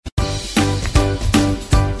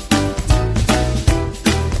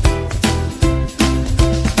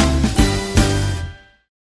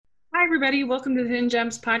everybody. Welcome to the Hidden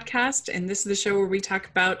Gems podcast. And this is the show where we talk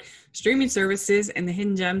about streaming services and the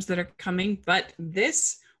hidden gems that are coming. But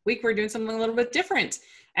this week, we're doing something a little bit different.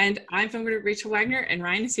 And I'm filmmaker Rachel Wagner, and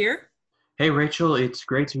Ryan is here. Hey, Rachel, it's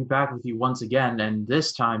great to be back with you once again. And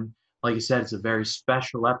this time, like you said, it's a very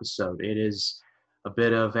special episode. It is a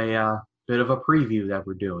bit of a preview that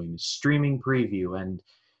we're doing, a streaming preview. And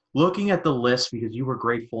looking at the list, because you were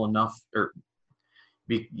grateful enough,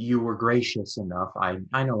 you were gracious enough, I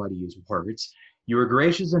know how to use words, you were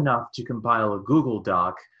gracious enough to compile a Google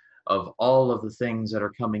Doc of all of the things that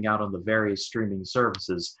are coming out on the various streaming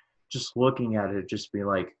services. Just looking at it, just be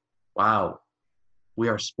like, wow, we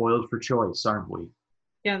are spoiled for choice, aren't we?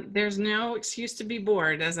 Yeah, there's no excuse to be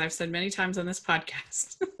bored, as I've said many times on this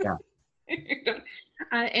podcast. Yeah.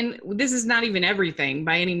 And this is not even everything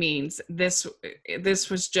by any means. This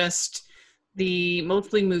was just the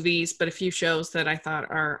mostly movies, but a few shows that I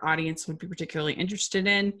thought our audience would be particularly interested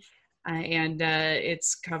in. And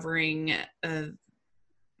it's covering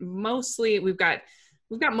mostly, we've got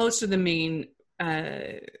most of the main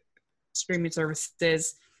streaming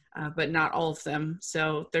services, but not all of them.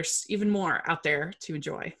 So there's even more out there to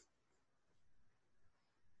enjoy.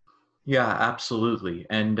 Yeah, absolutely.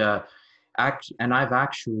 And I've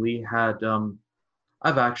actually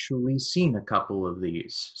seen a couple of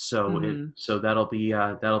these, so so that'll be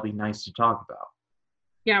nice to talk about.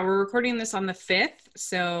 Yeah, we're recording this on the 5th,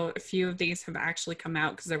 so a few of these have actually come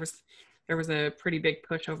out because there was a pretty big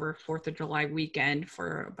push over 4th of July weekend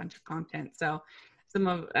for a bunch of content. So some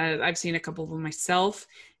of I've seen a couple of them myself,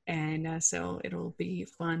 and so it'll be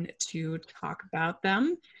fun to talk about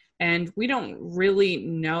them. And we don't really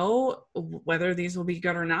know whether these will be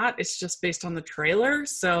good or not. It's just based on the trailer,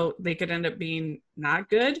 so they could end up being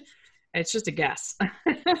not good. It's just a guess.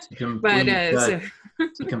 It's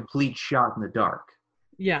a complete shot in the dark.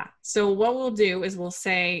 Yeah. So what we'll do is we'll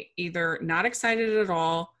say either not excited at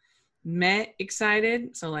all,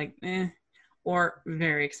 excited, so like or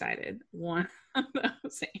very excited. One of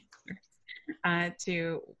those answers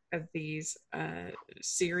to these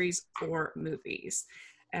series or movies.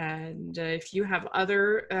 And if you have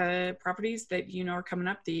other properties that you know are coming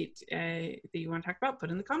up that you want to talk about, put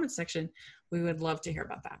in the comments section. We would love to hear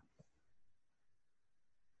about that.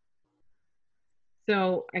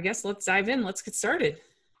 So I guess let's dive in. Let's get started.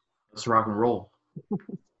 Let's rock and roll.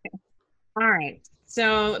 All right.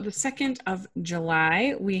 So the 2nd of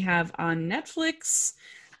July, we have on Netflix,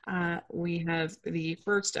 we have the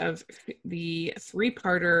first of the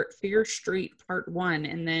 3-parter Fear Street Part 1.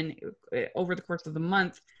 And then over the course of the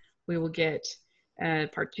month, we will get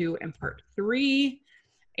Part 2 and Part 3.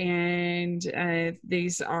 And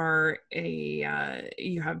these are you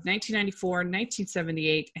have 1994,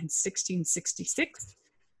 1978, and 1666.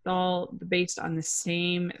 All based on the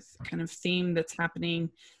same kind of theme that's happening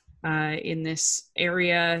in this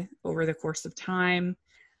area over the course of time.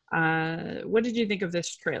 What did you think of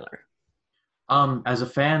this trailer? As a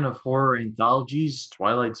fan of horror anthologies,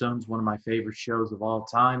 Twilight Zone's one of my favorite shows of all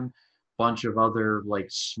time. Bunch of other like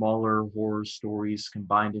smaller horror stories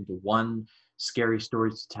combined into one. Scary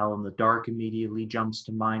Stories to Tell in the Dark immediately jumps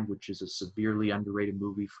to mind, which is a severely underrated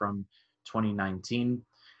movie from 2019.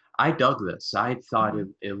 I dug this. I thought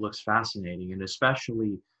it looks fascinating, and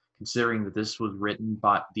especially considering that this was written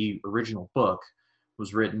by the original book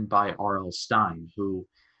was written by R.L. Stine, whose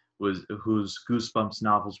Goosebumps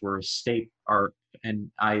novels were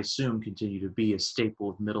and I assume continue to be a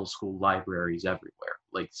staple of middle school libraries everywhere.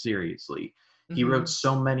 Like seriously, he wrote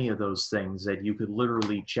so many of those things that you could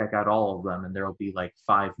literally check out all of them, and there'll be like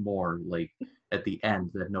 5 more like at the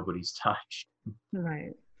end that nobody's touched.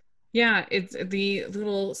 Right. Yeah, it's the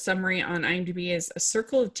little summary on IMDb is a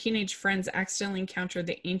circle of teenage friends accidentally encounter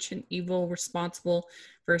the ancient evil responsible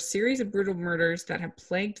for a series of brutal murders that have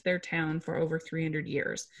plagued their town for over 300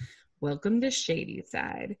 years. Welcome to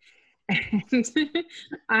Shadyside. And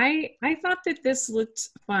I thought that this looked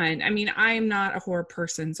fun. I mean, I am not a horror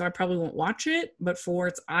person, so I probably won't watch it, but for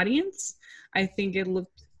its audience, I think it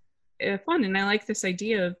looked fun. And I like this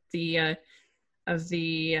idea of the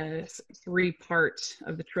 3-part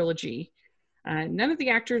of the trilogy. None of the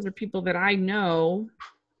actors are people that I know,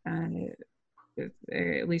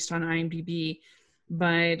 at least on IMDb,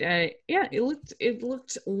 but yeah, it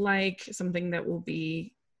looked like something that will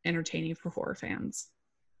be entertaining for horror fans,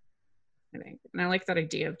 I think. And I like that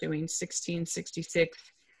idea of doing 1666,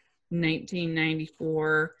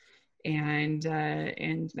 1994, and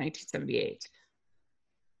 1978.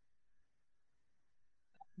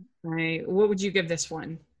 What would you give this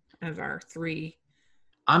one of our 3?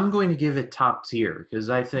 I'm going to give it top tier because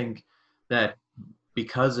I think that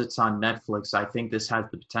because it's on Netflix, I think this has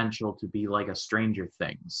the potential to be like a Stranger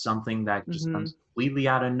Things, something that just Hmm. comes completely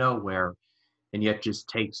out of nowhere and yet just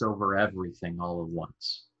takes over everything all at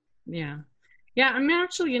once. Yeah. Yeah, I'm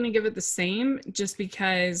actually going to give it the same just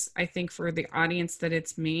because I think for the audience that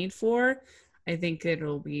it's made for, I think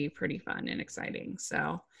it'll be pretty fun and exciting.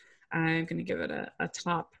 So I'm going to give it a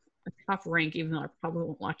top rank, even though I probably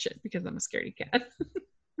won't watch it because I'm a scaredy cat.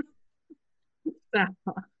 So,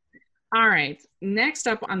 all right. Next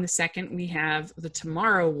up on the second, we have The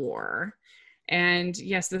Tomorrow War. And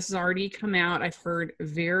yes, this has already come out. I've heard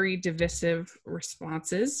very divisive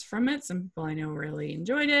responses from it. Some people I know really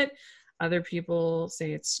enjoyed it. Other people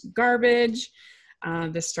say it's garbage.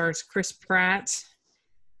 This stars Chris Pratt,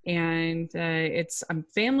 and it's a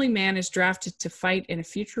family man is drafted to fight in a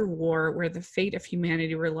future war where the fate of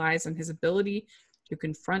humanity relies on his ability to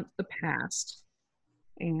confront the past.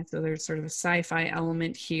 And so there's sort of a sci-fi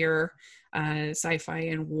element here, sci-fi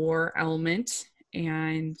and war element,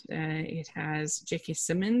 and it has J.K.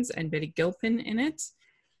 Simmons and Betty Gilpin in it.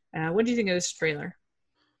 What do you think of this trailer?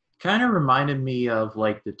 Kind of reminded me of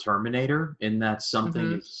like the Terminator in that something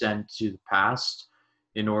Mm-hmm. is sent to the past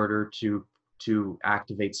in order to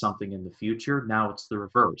activate something in the future. Now it's the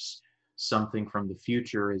reverse. Something from the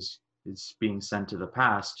future is being sent to the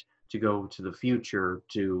past to go to the future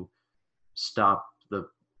to stop the.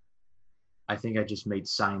 I think I just made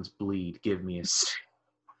science bleed. Give me a.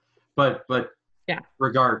 But Yeah.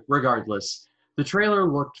 regardless, the trailer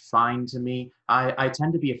looked fine to me. I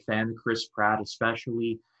tend to be a fan of Chris Pratt,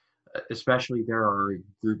 especially there are a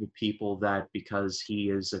group of people that because he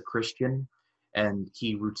is a Christian and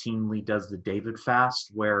he routinely does the David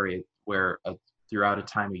fast where throughout a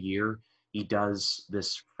time of year he does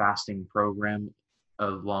this fasting program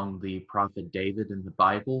along the prophet David in the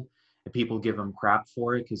Bible, and people give him crap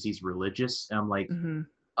for it because he's religious, and I'm like, Mm-hmm.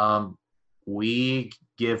 um we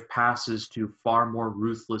give passes to far more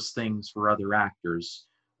ruthless things for other actors.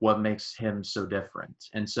 What makes him so different?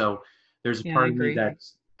 And so there's a Yeah, I part of me agree.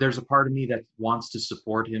 that's there's a part of me that wants to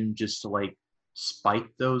support him just to like spite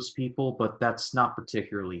those people, but that's not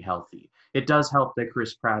particularly healthy. It does help that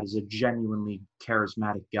Chris Pratt is a genuinely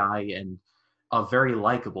charismatic guy and a very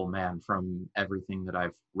likable man from everything that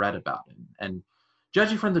I've read about him. And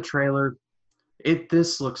judging from the trailer, it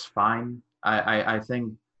this looks fine. I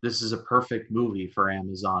think this is a perfect movie for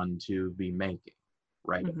Amazon to be making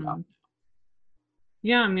right about. Mm-hmm.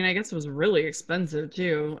 Yeah, I mean, I guess it was really expensive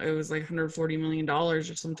too. It was like $140 million or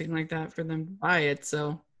something like that for them to buy it. So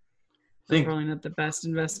I that's think probably not the best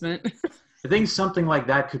investment. I think something like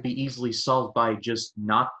that could be easily solved by just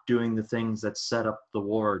not doing the things that set up the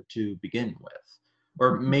war to begin with.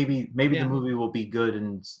 Or maybe the Yeah. movie will be good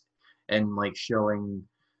and like showing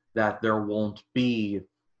that there won't be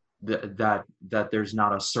that there's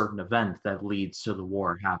not a certain event that leads to the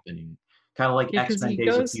war happening. Kind of like Yeah, because X-Men he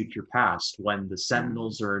Days of goes, Future Past when the yeah,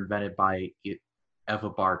 Sentinels are invented by Eva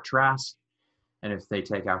Bar Trask, and if they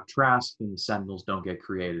take out Trask, then the Sentinels don't get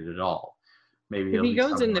created at all. Maybe because it'll he be goes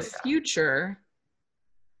something in the like that. future,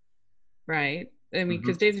 right? I mean, Hmm.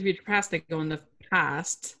 because Days of Future Past, they go in the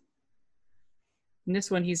past. In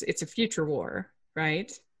this one, it's a future war,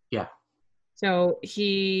 right? Yeah. So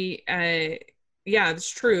yeah, it's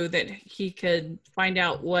true that he could find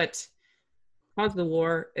out what caused the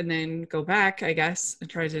war and then go back, I guess, and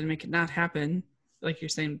try to make it not happen. Like you're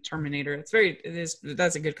saying, Terminator.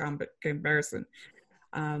 That's a good comparison.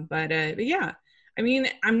 But yeah, I mean,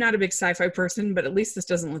 I'm not a big sci-fi person, but at least this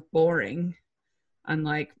doesn't look boring,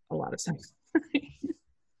 unlike a lot of stuff.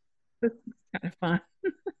 It's kind of fun.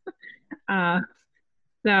 Uh,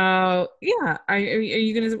 so yeah, are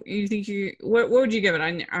you gonna? You think what would you give it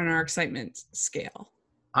on our excitement scale?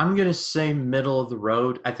 I'm gonna say middle of the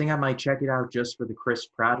road. I think I might check it out just for the Chris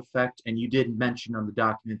Pratt effect. And you did mention on the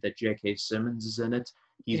document that J.K. Simmons is in it.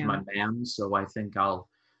 He's Yeah, my man, so I think I'll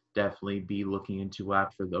definitely be looking into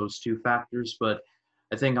that for those two factors. But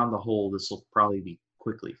I think on the whole, this will probably be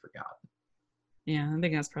quickly forgotten. yeah, I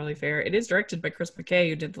think that's probably fair. It is directed by Chris McKay,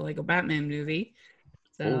 who did the Lego Batman movie,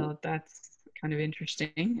 Oh, so that's kind of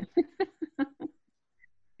interesting.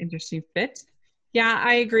 Interesting fit. Yeah,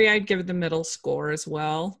 I agree. I'd give it the middle score as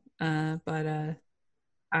well. But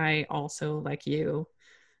I also, like you,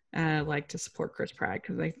 like to support Chris Pratt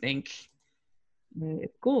because I think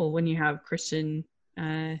it's cool when you have Christian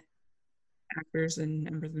uh, actors and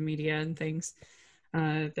members of the media and things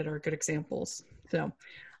that are good examples. So,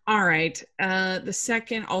 all right.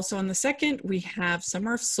 Also on the second, we have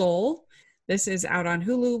Summer of Soul. This is out on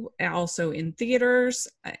Hulu, also in theaters.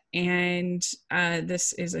 And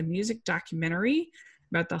this is a music documentary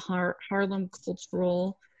about the Harlem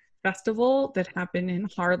Cultural Festival that happened in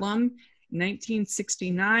Harlem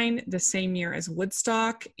 1969, the same year as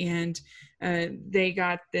Woodstock, and they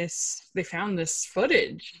found this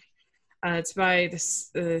footage. It's by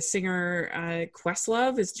this singer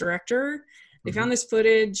Questlove, his director. They found this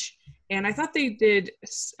footage, and I thought they did.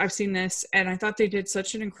 I've seen this, and I thought they did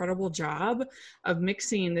such an incredible job of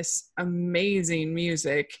mixing this amazing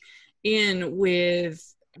music in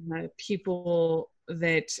with people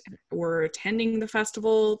that were attending the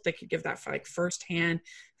festival. They could give that like firsthand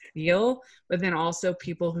feel, but then also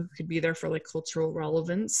people who could be there for like cultural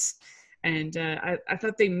relevance. And I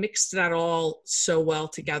thought they mixed that all so well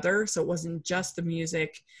together. So it wasn't just the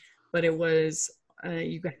music, but it was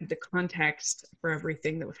you got the context for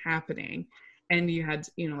everything that was happening. And you had,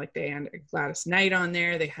 like they had Gladys Knight on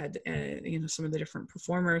there. They had, some of the different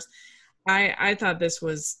performers. I thought this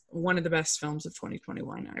was one of the best films of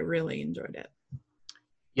 2021. I really enjoyed it.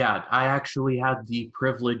 Yeah, I actually had the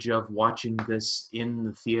privilege of watching this in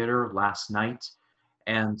the theater last night,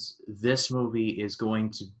 and this movie is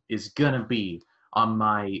gonna be on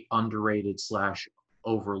my underrated /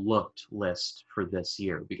 overlooked list for this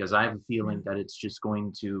year, because I have a feeling that it's just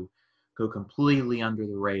going to go completely under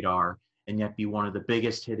the radar and yet be one of the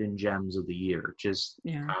biggest hidden gems of the year, just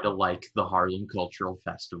kind of like the Harlem Cultural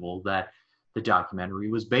Festival that the documentary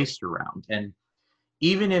was based around. And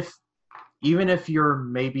even if you're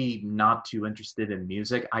maybe not too interested in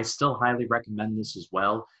music, I still highly recommend this as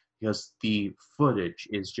well, because the footage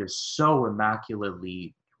is just so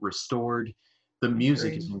immaculately restored. The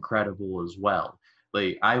music is incredible as well.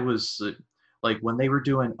 Like, I was like, when they were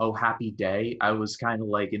doing "Oh Happy Day," I was kind of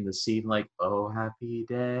like in the scene, like, "Oh Happy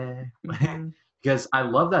Day," because I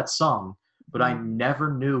love that song, but I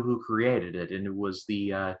never knew who created it, and it was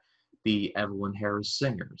the Evelyn Harris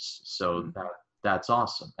Singers. So that's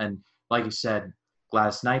awesome. And like you said,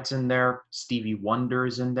 Gladys Knight's in there. Stevie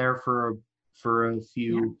Wonder's in there for a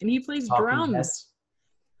few. And he plays drums. Heads.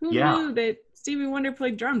 Who knew that Stevie Wonder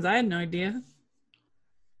played drums? I had no idea.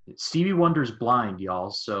 Stevie Wonder's blind, y'all.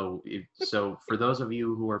 So for those of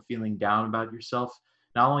you who are feeling down about yourself,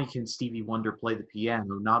 not only can Stevie Wonder play the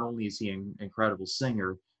piano, not only is he an incredible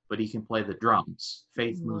singer, but he can play the drums.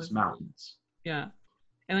 Faith Moves Mountains. Yeah.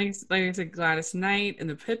 And like I said, Gladys Knight and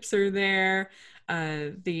the Pips are there.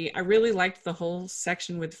 I really liked the whole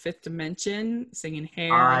section with Fifth Dimension singing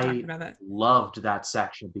Hair. I talking about that. Loved that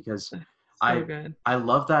section because good. I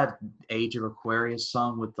love that Age of Aquarius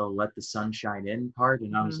song with the "Let the Sun Shine In" part,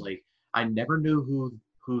 and I was like, I never knew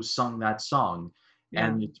who sung that song,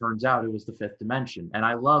 and it turns out it was the Fifth Dimension. And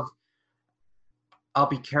I'll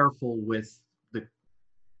be careful with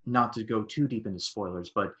not to go too deep into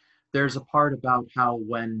spoilers, but there's a part about how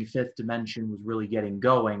when the Fifth Dimension was really getting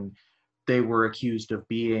going, they were accused of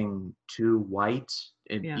being too white,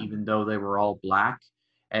 even though they were all black.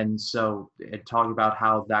 And so it talked about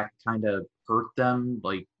how that kind of hurt them,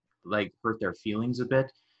 like hurt their feelings a bit.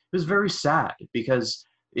 It was very sad because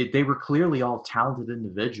they were clearly all talented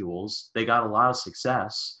individuals. They got a lot of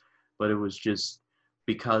success, but it was just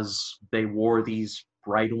because they wore these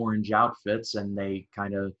bright orange outfits and they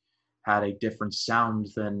kind of had a different sound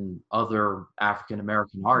than other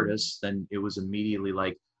African-American artists, then it was immediately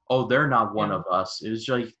like, oh, they're not one of us. It was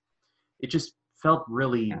like, it just felt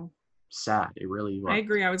really sad. It really was. I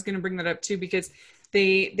agree. I was going to bring that up too, because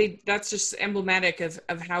they that's just emblematic of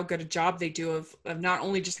how good a job they do of not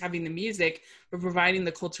only just having the music, but providing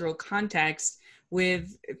the cultural context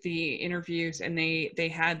with the interviews. And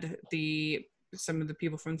they had some of the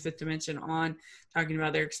people from Fifth Dimension on talking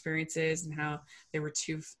about their experiences and how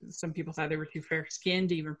some people thought they were too fair skinned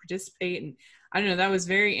to even participate. And I don't know, that was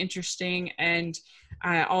very interesting. And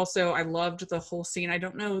I loved the whole scene. I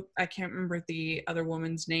can't remember the other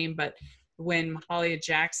woman's name, but when Mahalia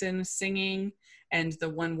Jackson is singing and the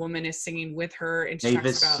one woman is singing with her, and she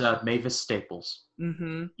talks about Mavis Staples.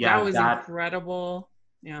 Yeah, that was incredible.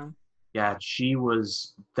 Yeah,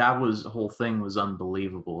 the whole thing was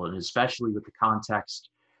unbelievable. And especially with the context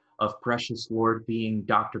of Precious Lord being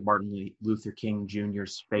Dr. Martin Luther King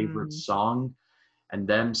Jr.'s favorite song, and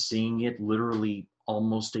them seeing it literally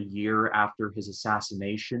almost a year after his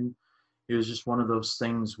assassination. It was just one of those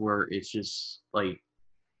things where it's just like,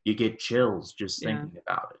 you get chills just thinking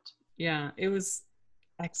about it. Yeah, it was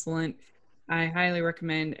excellent. I highly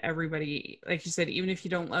recommend everybody, like you said, even if you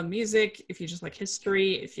don't love music, if you just like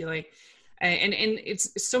history, if you like, and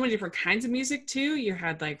it's so many different kinds of music too. You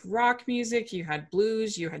had like rock music, you had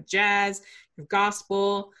blues, you had jazz, you had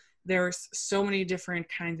gospel. There's so many different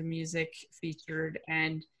kinds of music featured.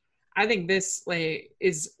 And I think this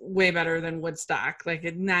is way better than Woodstock.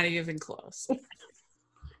 Like, not even close.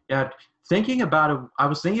 Yeah. Thinking about it, I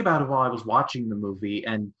was thinking about it while I was watching the movie,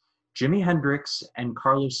 and Jimi Hendrix and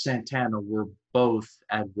Carlos Santana were both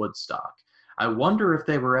at Woodstock. I wonder if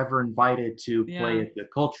they were ever invited to play Yeah, at the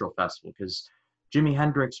cultural festival because Jimi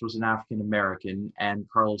Hendrix was an African American and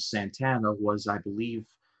Carlos Santana was, I believe,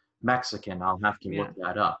 Mexican. I'll have to yeah, look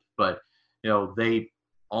that up. But they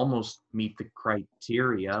almost meet the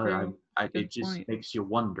criteria. true. Good It just point. makes you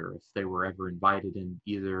wonder if they were ever invited and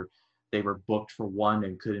either they were booked for one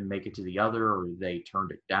and couldn't make it to the other, or they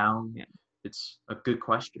turned it down. Yeah. It's a good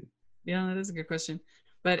question. Yeah, that is a good question.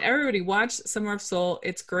 But everybody watch Summer of Soul.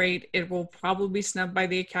 It's great. It will probably be snubbed by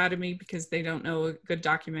the Academy because they don't know a good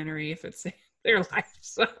documentary if it's their life.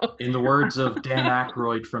 So In the words of Dan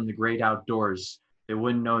Aykroyd from The Great Outdoors, they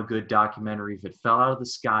wouldn't know a good documentary if it fell out of the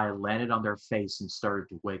sky, landed on their face, and started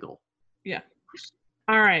to wiggle. yeah.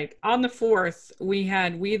 All right. On the 4th, we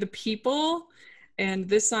had We the People, and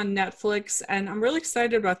this on Netflix. And I'm really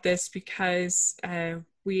excited about this because I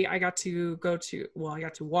got to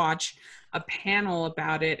watch a panel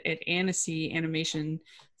about it at Annecy Animation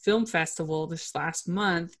Film Festival this last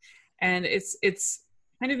month. And it's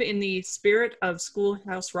kind of in the spirit of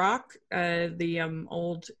Schoolhouse Rock, the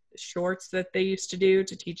old shorts that they used to do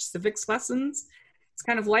to teach civics lessons. It's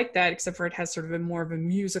kind of like that, except for it has sort of a more of a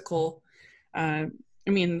musical uh, I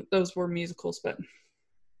mean, those were musicals, but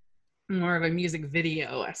more of a music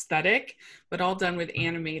video aesthetic, but all done with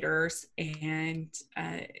animators. And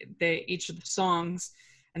each of the songs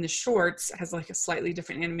and the shorts has like a slightly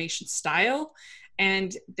different animation style.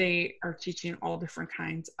 And they are teaching all different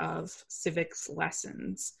kinds of civics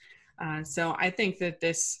lessons. So I think that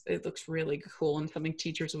it looks really cool and something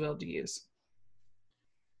teachers will be able to use.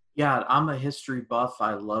 Yeah, I'm a history buff.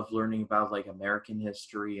 I love learning about like American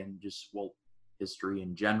history and just, well, history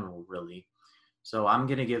in general, really. So I'm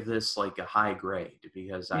gonna give this like a high grade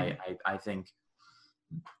because Yeah. I think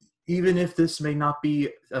even if this may not be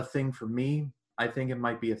a thing for me, I think it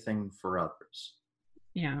might be a thing for others.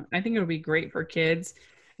 Yeah, I think it'll be great for kids.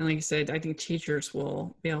 And like I said, I think teachers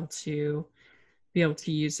will be able to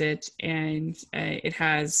use it. And it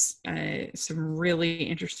has some really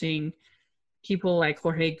interesting people like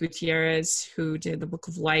Jorge Gutierrez, who did the Book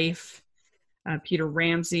of Life, Peter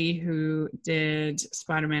Ramsey, who did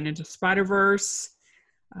Spider-Man into Spider-Verse.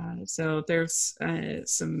 So there's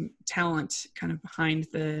some talent kind of behind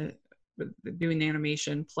the doing the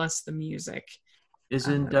animation plus the music.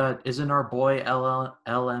 Uh, Isn't our boy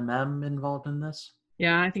LMM involved in this?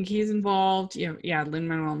 yeah, I think he's involved. Yeah,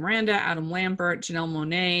 Lin-Manuel Miranda, Adam Lambert, Janelle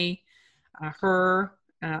Monet,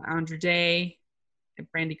 Andrew Day,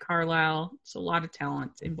 Brandy Carlisle. It's a lot of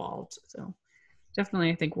talent involved. So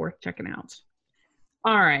definitely, I think worth checking out.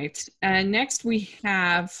 All right. Next, we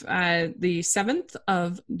have the 7th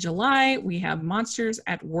of July. We have Monsters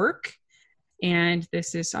at Work, and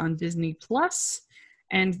this is on Disney Plus.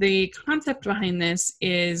 And the concept behind this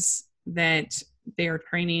is that they are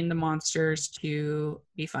training the monsters to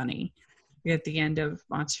be funny. At the end of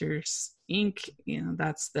Monsters Inc.,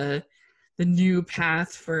 that's the new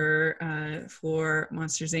path for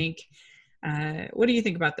Monsters Inc. What do you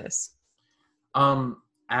think about this?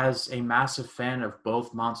 As a massive fan of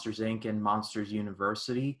both Monsters Inc. and Monsters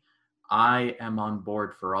University, I am on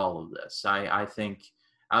board for all of this. I think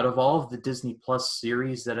out of all of the Disney Plus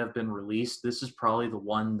series that have been released, this is probably the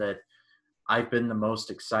one that I've been the most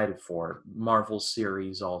excited for, Marvel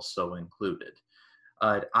series also included.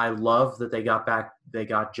 I love that they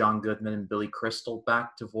got John Goodman and Billy Crystal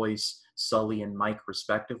back to voice Sully and Mike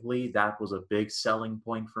respectively. That was a big selling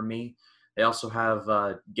point for me. They also have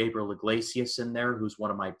Gabriel Iglesias in there, who's one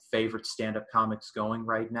of my favorite stand-up comics going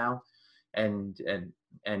right now, and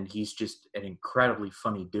he's just an incredibly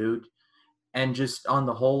funny dude. And just on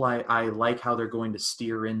the whole, I like how they're going to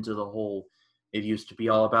steer into the whole. It used to be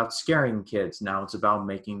all about scaring kids, now it's about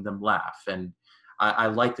making them laugh, and I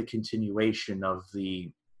like the continuation of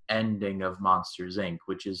the ending of Monsters Inc.,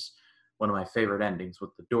 which is one of my favorite endings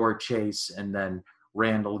with the door chase and then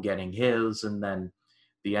Randall getting his, and then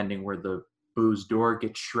the ending where the Boo's door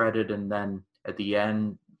gets shredded, and then at the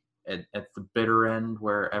end, at the bitter end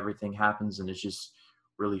where everything happens, and it's just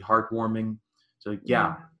really heartwarming. So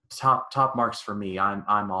Yeah. yeah, top marks for me.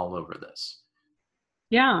 I'm all over this.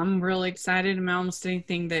 Yeah, I'm really excited about almost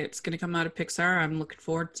anything that's going to come out of Pixar. I'm looking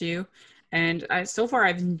forward to. And so far,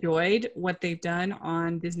 I've enjoyed what they've done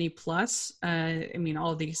on Disney Plus. I mean,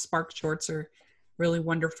 all of these Spark shorts are really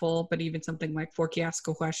wonderful, but even something like Forky Ask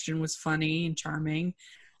a Question was funny and charming.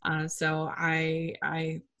 So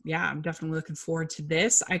yeah, I'm definitely looking forward to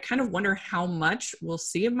this. I kind of wonder how much we'll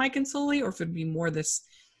see of Mike and Sully, or if it'd be more this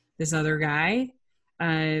other guy.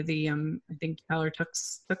 I think Tyler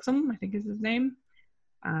Tuxum, I think is his name.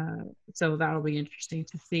 So that'll be interesting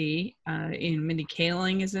to see. And Mindy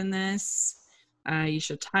Kaling is in this.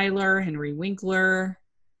 Aisha Tyler, Henry Winkler.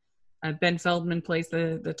 Ben Feldman plays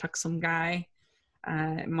the Tuxum guy,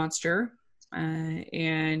 monster.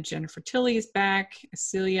 And Jennifer Tilly is back,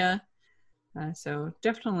 Celia. So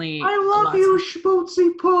definitely I love you,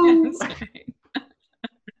 Schmootsy Poo.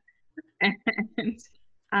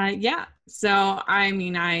 And yeah, so I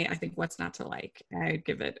mean, I think what's not to like? I'd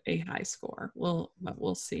give it a high score.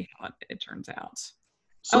 We'll see how it turns out.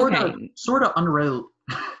 Sort of unrelated.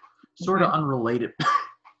 Sort of unrelated.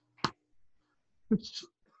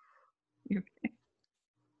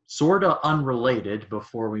 Sort of unrelated.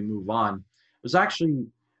 Before we move on, it was actually,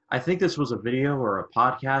 I think this was a video or a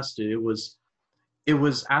podcast. It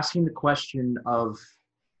was asking the question of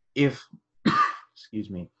if, excuse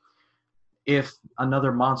me, if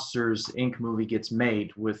another Monsters Inc. movie gets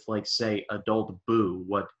made with, like, say, adult Boo,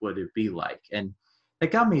 what would it be like? And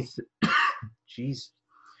that got me,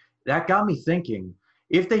 that got me thinking,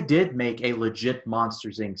 if they did make a legit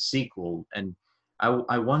Monsters Inc. sequel, and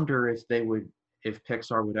I wonder if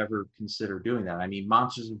Pixar would ever consider doing that. I mean,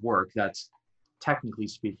 Monsters of Work, that's technically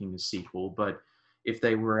speaking a sequel, but if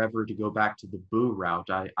they were ever to go back to the Boo route,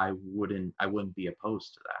 I wouldn't be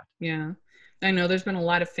opposed to that. Yeah. I know there's been a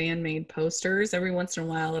lot of fan-made posters. Every once in a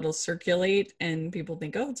while it'll circulate and people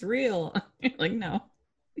think, oh, it's real. Like, no.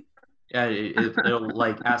 Yeah, it'll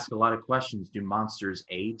like ask a lot of questions. Do monsters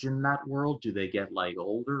age in that world? Do they get like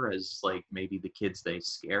older as like maybe the kids they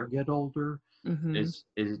scare get older? Mm-hmm. Is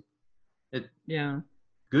it? Yeah.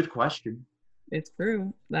 Good question. It's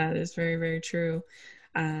true. That is very, very true.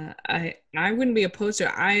 I wouldn't be opposed to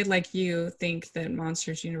it. I, like you, think that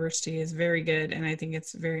Monsters University is very good, and I think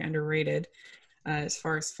it's very underrated as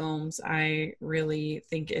far as films. I really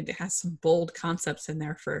think it has some bold concepts in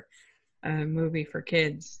there for a movie for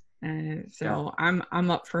kids. So yeah.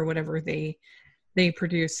 I'm up for whatever they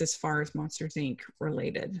produce as far as Monsters Inc.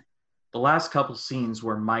 related. The last couple scenes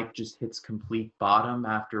where Mike just hits complete bottom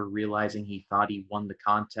after realizing he thought he won the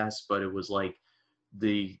contest, but it was like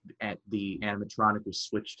the animatronic was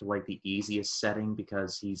switched to like the easiest setting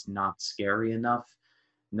because he's not scary enough.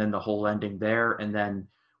 And then the whole ending there. And then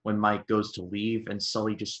when Mike goes to leave and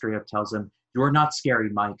Sully just straight up tells him, "You're not scary,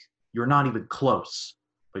 Mike. You're not even close,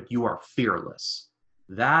 but you are fearless."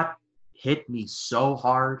 That hit me so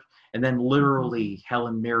hard. And then literally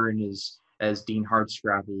Helen Mirren as Dean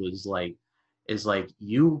Hardscrabble is like,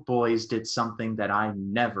 "You boys did something that I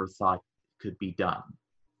never thought could be done.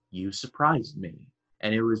 You surprised me."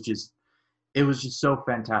 And it was just so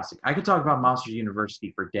fantastic. I could talk about Monsters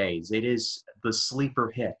University for days. It is the sleeper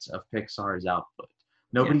hit of Pixar's output.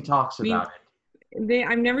 Nobody talks about it.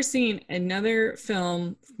 I've never seen another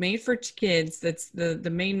film made for kids that's the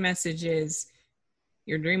main message is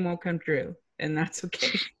your dream won't come true, and that's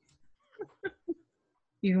okay.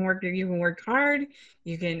 You can work hard,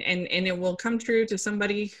 you can and it will come true to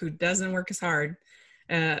somebody who doesn't work as hard.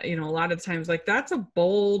 A lot of times, like, that's a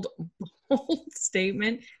bold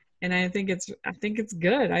statement, and I think it's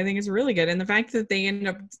good. I think it's really good. And the fact that they end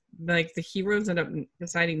up, like, the heroes end up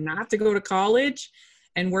deciding not to go to college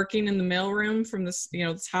and working in the mailroom from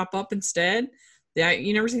the top up instead. Yeah,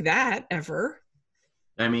 you never see that ever.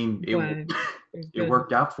 I mean, it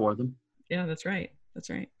worked out for them. Yeah, that's right.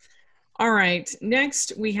 All right,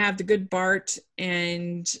 next we have The Good Bart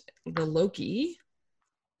and the Loki.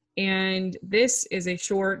 And this is a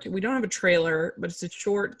short. We don't have a trailer, but it's a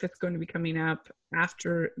short that's going to be coming up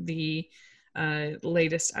after the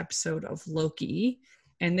latest episode of Loki.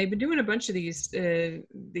 And they've been doing a bunch of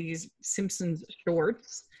these Simpsons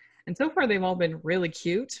shorts. And so far, they've all been really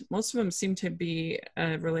cute. Most of them seem to be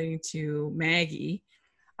relating to Maggie.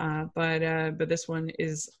 But this one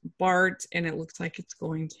is Bart, and it looks like it's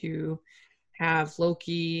going to have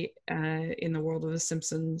Loki in the world of The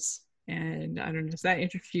Simpsons. And I don't know, does that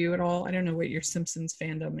interest you at all? I don't know what your Simpsons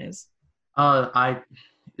fandom is.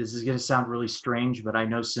 This is going to sound really strange, but I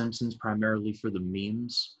know Simpsons primarily for the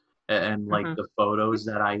memes and like the photos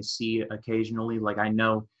that I see occasionally. Like, I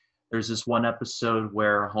know there's this one episode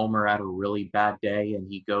where Homer had a really bad day and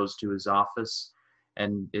he goes to his office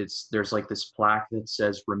and there's like this plaque that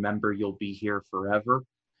says, "Remember, you'll be here forever."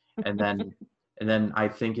 And then I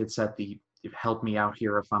think it's help me out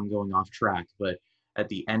here if I'm going off track, but at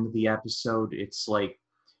the end of the episode, it's like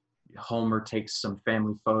Homer takes some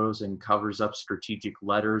family photos and covers up strategic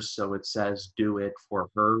letters. So it says, "Do it for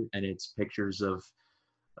her." And it's pictures of,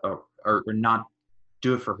 or not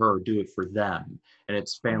do it for her, do it for them. And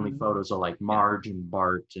it's family photos of like Marge and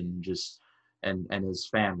Bart and and his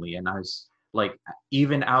family. And I was like,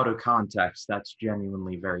 even out of context, that's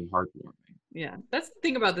genuinely very heartwarming. Yeah. That's the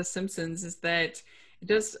thing about The Simpsons is that It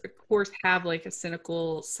does, of course, have like a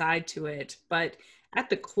cynical side to it, but at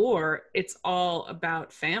the core, it's all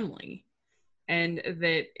about family, and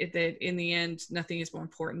that in the end, nothing is more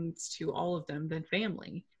important to all of them than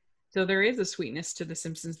family. So there is a sweetness to The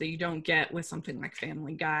Simpsons that you don't get with something like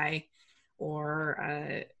Family Guy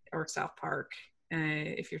or South Park,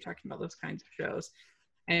 if you're talking about those kinds of shows.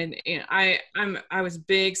 And you know, I was a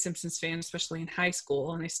big Simpsons fan, especially in high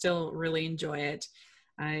school, and I still really enjoy it.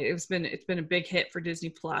 It's been a big hit for Disney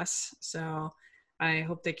Plus, so I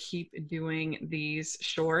hope they keep doing these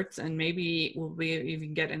shorts, and maybe we'll be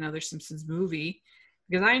even get another Simpsons movie,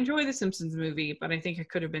 because I enjoy the Simpsons movie, but I think it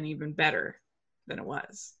could have been even better than it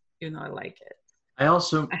was, even though I like I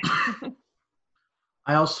also it.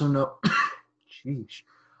 I also know sheesh.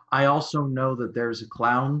 I also know that there's a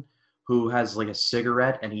clown who has like a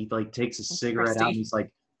cigarette and he like takes a cigarette out and Krusty. he's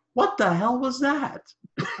like, "What the hell was that?"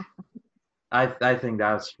 I think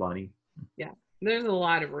that's funny. Yeah, there's a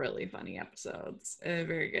lot of really funny episodes.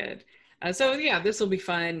 Very good. So yeah, this will be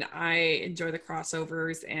fun. I enjoy the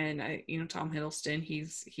crossovers, and Tom Hiddleston.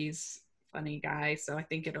 He's funny guy, so I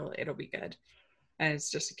think it'll be good. As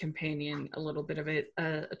just a companion, a little bit of it,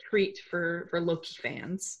 a treat for Loki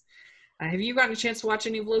fans. Have you gotten a chance to watch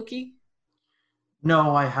any of Loki?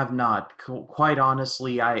 No, I have not. Quite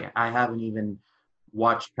honestly, I haven't even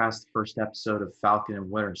watched past the first episode of Falcon and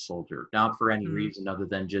Winter Soldier. Not for any Mm, reason other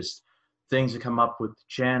than just things that come up with the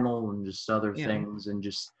channel and just other yeah. things and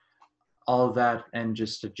just all of that and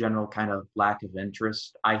just a general kind of lack of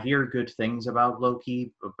interest. I hear good things about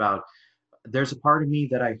Loki, about there's a part of me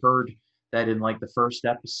that I heard that in like the first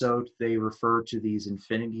episode they refer to these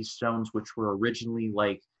infinity stones which were originally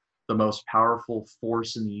like the most powerful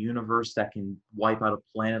force in the universe that can wipe out a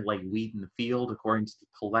planet like wheat in the field according to the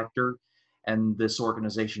collector, and this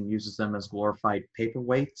organization uses them as glorified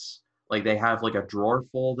paperweights. Like they have like a drawer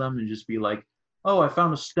full of them and just be like, oh, I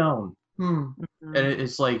found a stone, and Mhm.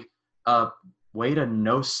 it's like way to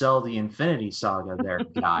no sell the Infinity Saga there,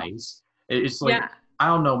 guys. It's like Yeah. I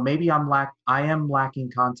don't know. Maybe I am lacking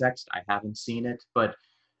context. I haven't seen it, but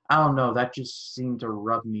I don't know. That just seemed to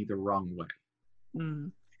rub me the wrong way.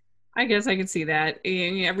 Mm. I guess I can see that.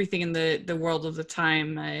 Everything in the world of the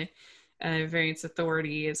time, variance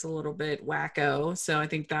authority is a little bit wacko. So I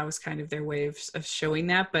think that was kind of their way of showing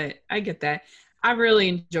that. But I get that. I really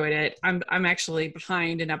enjoyed it. I'm actually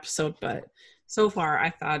behind an episode, but so far I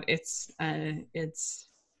thought it's very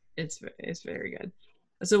good.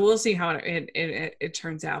 So we'll see how it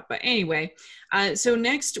turns out. But anyway, so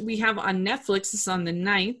next we have on Netflix. This is on the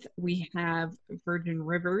 9th. We have Virgin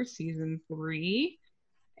River season 3,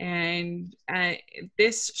 and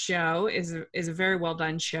this show is a very well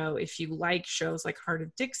done show. If you like shows like Heart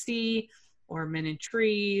of Dixie or Men in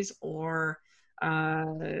Trees or I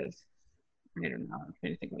don't know, I'm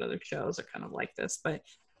trying to think what other shows are kind of like this, but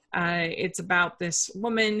it's about this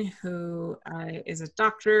woman who is a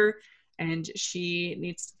doctor, and she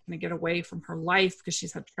needs to kind of get away from her life because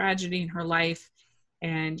she's had tragedy in her life,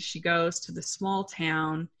 and she goes to the small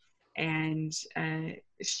town, and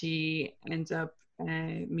she ends up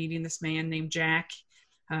meeting this man named Jack,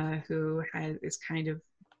 is kind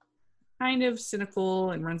of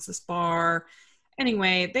cynical and runs this bar.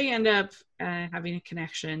 Anyway, they end up having a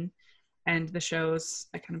connection, and the show's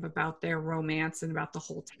kind of about their romance and about the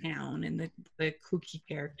whole town and the kooky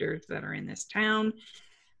characters that are in this town.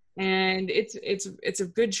 And it's a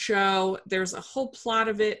good show. There's a whole plot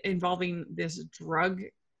of it involving this drug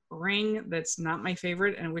ring that's not my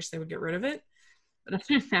favorite, and I wish they would get rid of it. But other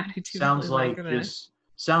than that, I do really Sounds like like the just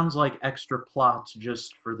sounds like extra plots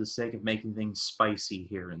just for the sake of making things spicy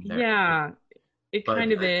here and there. yeah, it But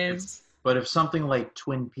kind of is. but if something like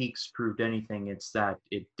Twin Peaks proved anything, it's that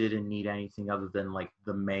it didn't need anything other than like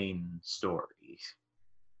the main story.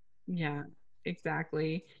 Yeah,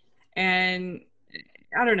 exactly. And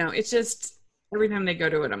I don't know. It's just every time they go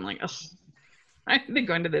to it, I'm like, oh, I think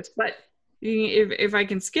going to this. But if I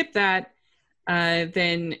can skip that,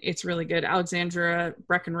 then it's really good. Alexandra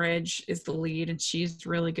Breckenridge is the lead, and she's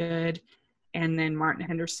really good. And then Martin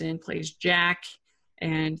Henderson plays Jack,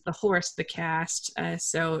 and the whole rest of the cast.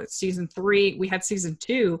 So season 3, we had season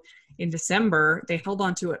 2 in December. They held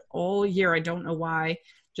on to it all year. I don't know why,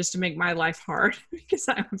 just to make my life hard because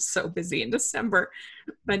I'm so busy in December.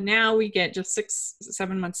 But now we get just 6,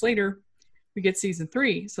 7 months later, we get season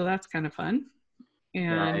 3. So that's kind of fun.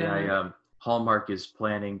 Yeah, And Hallmark is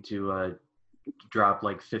planning to drop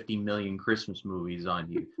like 50 million Christmas movies on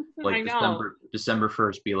you. I Like know. December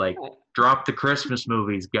 1st, be like, drop the Christmas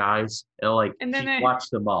movies, guys. And like, And then watch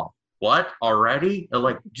them all. What already? And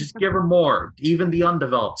like, just give her more. Even the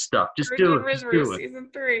undeveloped stuff. Just do Virgin it. Just River do it. season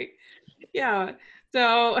 3. Yeah.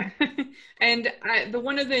 So, and the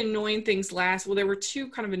one of the annoying things well, there were two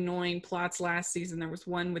kind of annoying plots last season. There was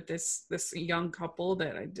one with this young couple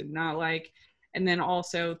that I did not like, and then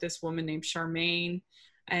also this woman named Charmaine,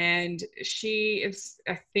 and she is,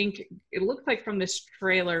 I think it looks like from this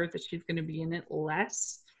trailer that she's going to be in it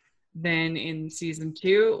less than in season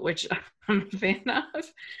 2, which I'm a fan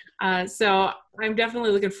of. So I'm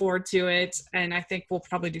definitely looking forward to it, and I think we'll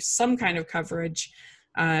probably do some kind of coverage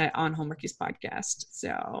on Hallmarkies podcast.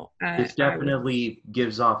 So This definitely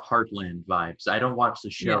gives off Heartland vibes. I don't watch the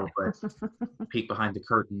show, yeah. but peek behind the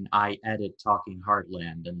curtain, I edit Talking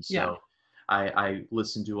Heartland, and so Yeah. I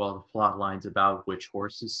listen to all the plot lines about which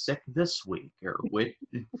horse is sick this week or which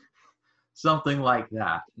something like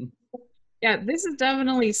that. Yeah, this is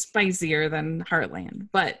definitely spicier than Heartland,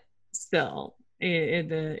 but still,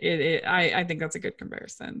 I think that's a good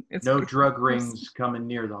comparison. No drug rings coming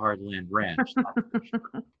near the Heartland Ranch.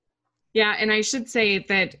 Yeah, and I should say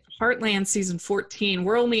that Heartland season 14,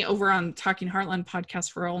 we're only over on Talking Heartland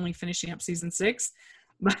podcast, we're only finishing up season 6.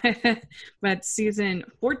 But season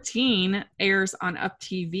 14 airs on Up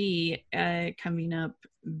TV coming up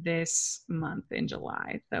this month in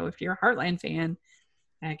July. So if you're a Heartland fan,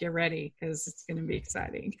 get ready because it's going to be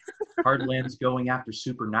exciting. Heartland's going after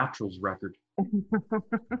Supernatural's record.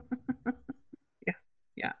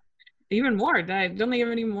 Yeah. Even more. Don't they have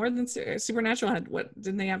any more than Supernatural had? What,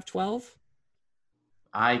 didn't they have 12?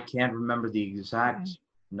 I can't remember the exact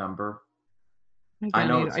number. I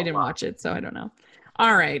didn't watch it, so I don't know.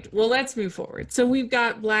 All right. Well, let's move forward. So we've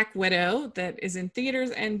got Black Widow that is in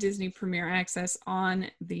theaters and Disney Premier Access on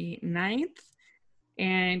the 9th.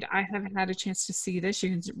 And I haven't had a chance to see this.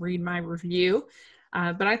 You can read my review.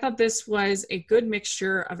 But I thought this was a good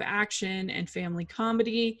mixture of action and family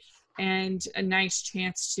comedy, and a nice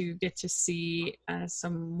chance to get to see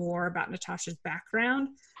some more about Natasha's background.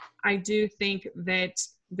 I do think that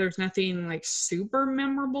there's nothing like super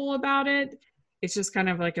memorable about it. It's just kind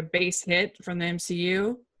of like a base hit from the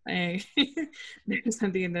MCU. There's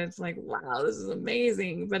something that's like, wow, this is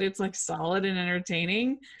amazing, but it's like solid and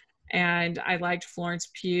entertaining. And I liked Florence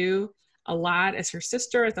Pugh a lot as her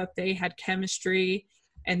sister. I thought they had chemistry.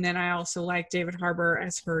 And then I also like David Harbour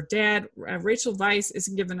as her dad. Rachel Weisz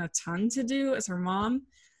isn't given a ton to do as her mom,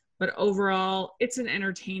 but overall, it's an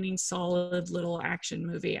entertaining, solid little action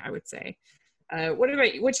movie, I would say. What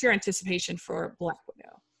about you? What's your anticipation for Black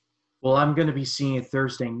Widow? Well, I'm going to be seeing it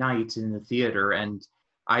Thursday night in the theater, and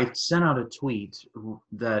I sent out a tweet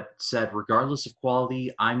that said, regardless of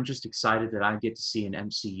quality, I'm just excited that I get to see an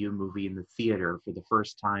MCU movie in the theater for the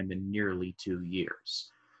first time in nearly 2 years.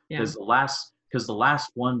 Because the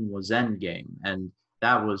last one was Endgame, and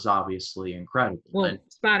that was obviously incredible. Well,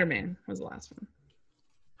 Spider-Man was the last one.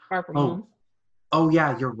 Far From Home. Oh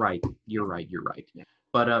yeah, you're right. Yeah.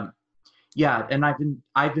 But yeah, and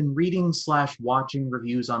I've been reading / watching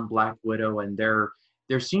reviews on Black Widow, and there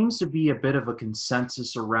seems to be a bit of a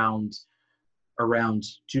consensus around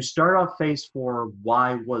to start off phase 4,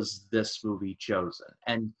 why was this movie chosen?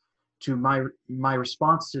 And to my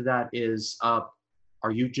response to that is,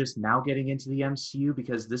 are you just now getting into the MCU?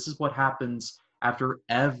 Because this is what happens after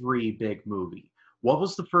every big movie. What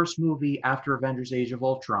was the first movie after Avengers Age of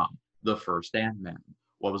Ultron? The first Ant-Man.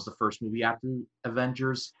 What was the first movie after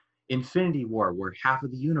Avengers Infinity War, where half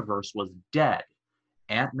of the universe was dead?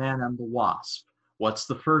 Ant-Man and the Wasp. What's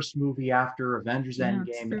the first movie after Avengers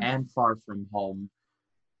Endgame and Far From Home?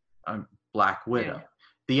 Black Widow. Yeah.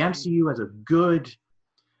 The MCU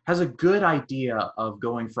has a good idea of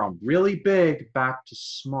going from really big back to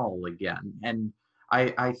small again. And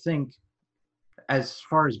I think as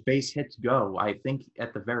far as base hits go, I think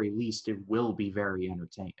at the very least it will be very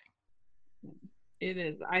entertaining. It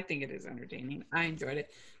is. I think it is entertaining. I enjoyed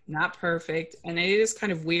it. Not perfect. And it is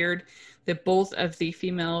kind of weird that both of the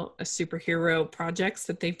female superhero projects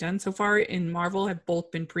that they've done so far in Marvel have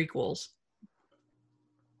both been prequels,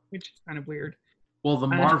 which is kind of weird. Well, the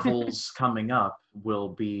Marvels coming up will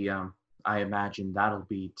be, I imagine that'll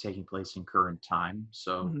be taking place in current time.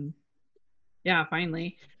 So, yeah,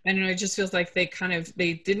 finally. And it just feels like they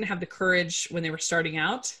didn't have the courage when they were starting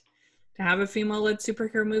out to have a female-led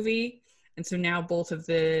superhero movie. And so now both of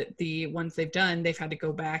the ones they've done, they've had to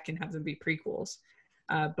go back and have them be prequels.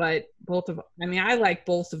 But I like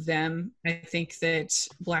both of them. I think that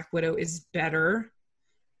Black Widow is better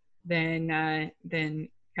than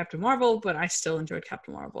Captain Marvel, but I still enjoyed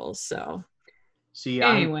Captain Marvel. So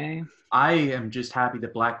anyway, I am just happy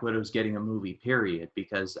that Black Widow's getting a movie, period,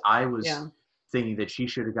 because I was thinking that she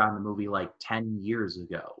should have gotten a movie like 10 years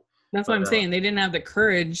ago. That's what I'm saying. They didn't have the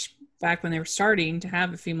courage back when they were starting to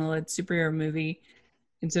have a female-led superhero movie.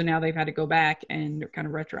 And so now they've had to go back and kind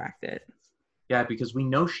of retroact it. Yeah, because we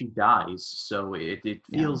know she dies, so it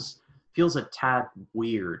Yeah. feels a tad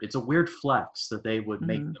weird. It's a weird flex that they would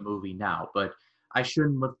make Hmm. the movie now, but I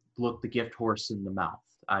shouldn't look the gift horse in the mouth.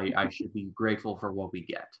 I should be grateful for what we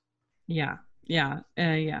get. Yeah. Yeah.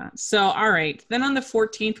 Yeah. So, all right. Then on the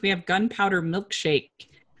 14th, we have Gunpowder Milkshake.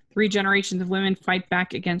 Three generations of women fight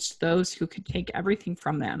back against those who could take everything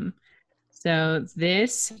from them. So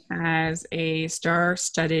this has a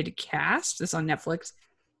star-studded cast. This is on Netflix.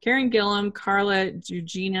 Karen Gillan, Carla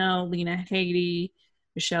Gugino, Lena Headey,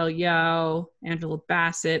 Michelle Yeoh, Angela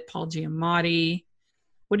Bassett, Paul Giamatti.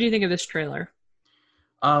 What do you think of this trailer?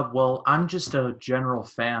 Well, I'm just a general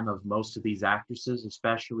fan of most of these actresses,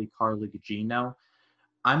 especially Carla Gugino.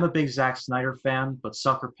 I'm a big Zack Snyder fan, but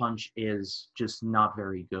Sucker Punch is just not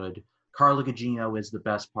very good. Carla Gugino is the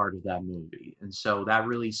best part of that movie, and so that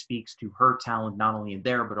really speaks to her talent not only in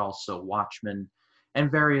there but also Watchmen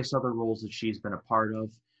and various other roles that she's been a part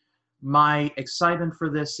of. My excitement for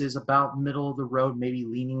this is about middle of the road, maybe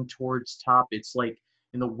leaning towards top. It's like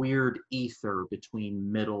in the weird ether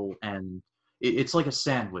between middle and it's like a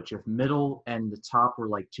sandwich. If middle and the top were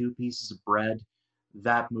like two pieces of bread,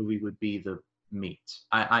 that movie would be the meat.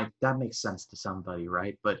 I that makes sense to somebody,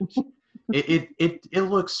 right? But it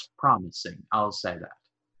looks promising. I'll say that.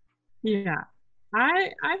 Yeah,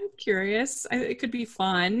 I'm curious. It could be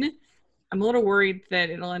fun. I'm a little worried that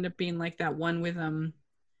it'll end up being like that one with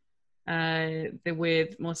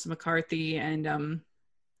with Melissa McCarthy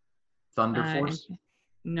Thunder and Force.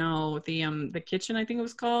 no, the kitchen, I think it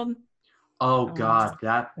was called. Oh That one was God,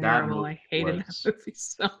 that terrible. movie I hated that was. movie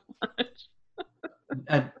so much.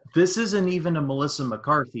 And this isn't even a Melissa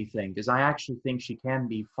McCarthy thing because I actually think she can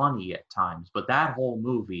be funny at times. But that whole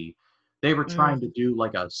movie, they were trying Ugh, to do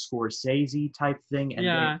like a Scorsese type thing, and they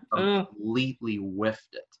yeah. Oh, completely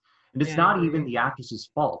whiffed it. And it's yeah, I not even agree. the actresses'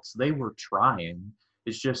 faults; they were trying.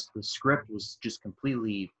 It's just the script was just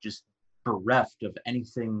completely just bereft of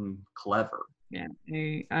anything clever. Yeah,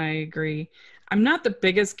 I agree. I'm not the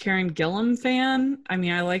biggest Karen Gillan fan. I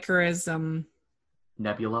mean, I like her as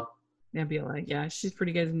Nebula. Nebula. Yeah, she's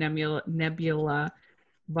pretty good as Nebula.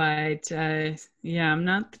 But yeah, I'm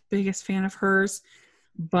not the biggest fan of hers.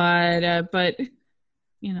 But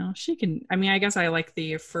you know, she can. I mean, I guess I like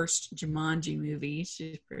the first Jumanji movie.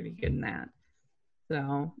 She's pretty good in that.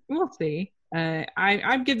 So we'll see.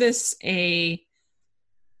 I'd give this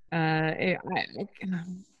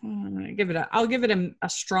I'll give it a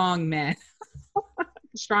strong meh,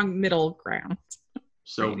 strong middle ground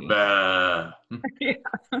So rating. bad. Yeah,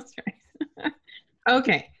 that's right.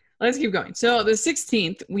 Okay, let's keep going. So the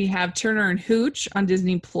 16th, we have Turner and Hooch on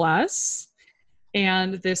Disney Plus,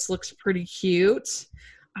 and this looks pretty cute.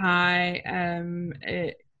 I am.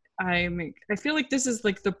 I feel like this is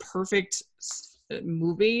like the perfect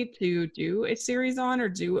movie to do a series on or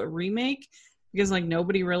do a remake because like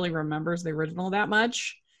nobody really remembers the original that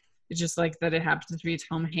much. It's just like that it happens to be a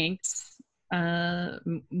Tom Hanks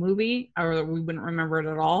movie, or we wouldn't remember it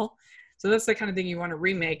at all. So that's the kind of thing you want to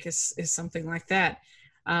remake is something like that.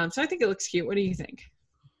 So I think it looks cute. What do you think?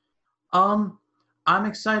 Um, I'm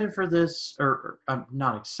excited for this, or I'm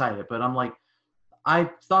not excited, but I'm like,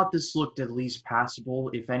 I thought this looked at least passable,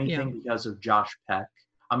 if Yeah. anything, because of Josh Peck.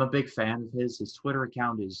 I'm a big fan of his. His Twitter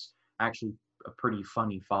account is actually a pretty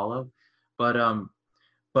funny follow, but I'm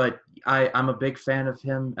a big fan of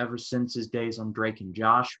him ever since his days on Drake and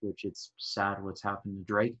Josh, which it's sad what's happened to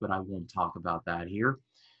Drake, but I won't talk about that here.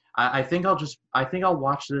 I think I'll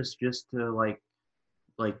watch this just to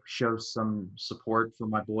show some support for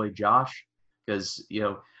my boy Josh because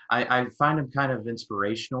I find him kind of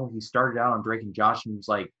inspirational. He started out on Drake and Josh and was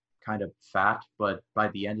like kind of fat, but by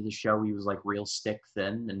the end of the show he was like real stick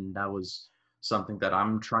thin, and that was something that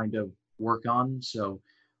I'm trying to work on. So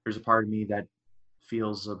there's a part of me that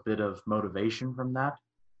feels a bit of motivation from that.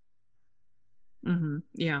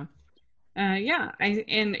 Yeah. Yeah,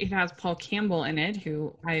 and it has Paul Campbell in it,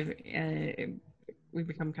 who we've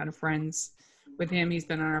become kind of friends with him. He's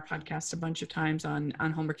been on our podcast a bunch of times on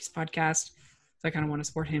Homework's podcast, so I kind of want to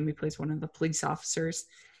support him. He plays one of the police officers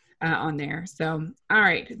on there. So, all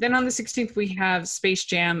right. Then on the 16th, we have Space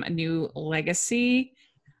Jam: A New Legacy.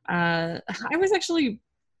 I was actually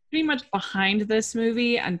pretty much behind this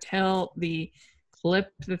movie until the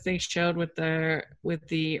clip that they showed with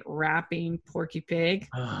the rapping Porky Pig.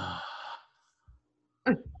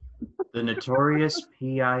 The notorious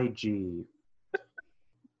PIG.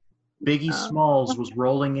 Biggie Um, Smalls was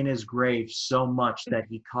rolling in his grave so much that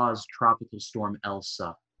he caused Tropical Storm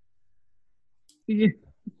Elsa. yeah.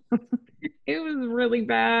 It was really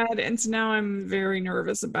bad, and so now I'm very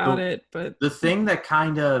nervous about The it. But the thing that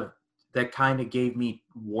kind of gave me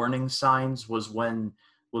warning signs was when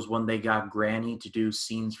was when they got Granny to do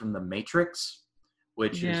scenes from The Matrix,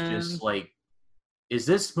 which is Yeah. just like, is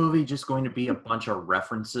this movie just going to be a bunch of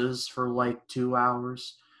references for like 2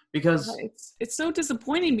 hours? Because It's so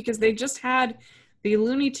disappointing because they just had the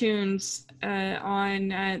Looney Tunes on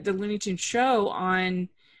the Looney Tunes show on,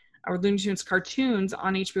 or Looney Tunes cartoons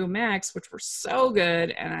on HBO Max, which were so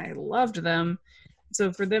good and I loved them.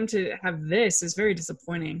 So for them to have this is very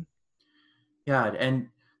disappointing. yeah, and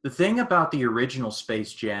the thing about the original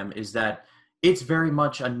Space Jam is that it's very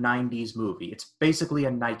much a 90s movie. It's basically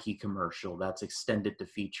a Nike commercial that's extended to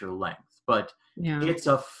feature length, but Yeah. it's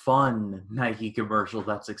a fun Nike commercial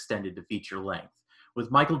that's extended to feature length. With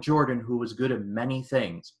Michael Jordan, who was good at many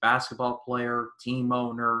things, basketball player, team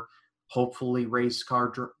owner, hopefully race car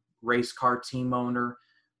team owner,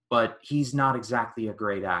 but he's not exactly a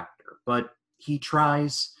great actor. But he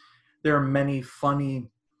tries. There are many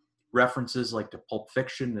funny references like to Pulp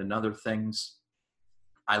Fiction and other things.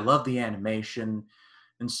 I love the animation,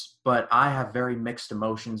 but I have very mixed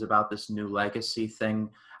emotions about this new legacy thing.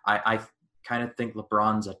 I kind of think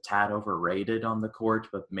LeBron's a tad overrated on the court,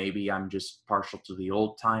 but maybe I'm just partial to the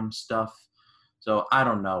old time stuff. So I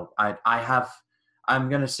don't know. I'm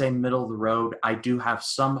gonna say middle of the road. I do have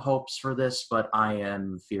some hopes for this, but I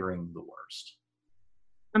am fearing the worst.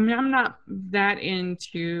 I mean, I'm not that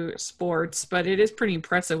into sports, but it is pretty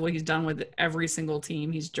impressive what he's done with every single team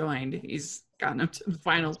he's joined. He's gotten them to the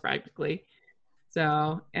finals practically.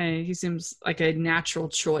 So, and he seems like a natural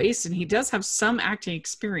choice, and he does have some acting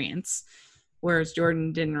experience, whereas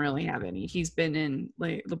Jordan didn't really have any. He's been in,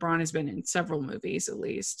 like, LeBron has been in several movies at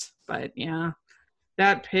least, but yeah,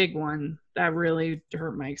 that pig one, that really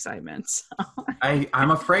hurt my excitement. So.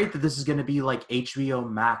 I'm afraid that this is going to be like HBO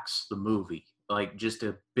Max, the movie, like just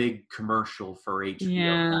a big commercial for HBO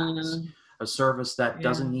Yeah, Max, a service that yeah.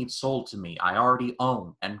 doesn't need sold to me. I already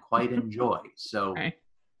own and quite enjoy. So Okay.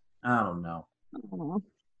 I don't know.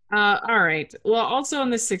 All right. Well, also on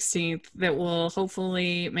the 16th, that will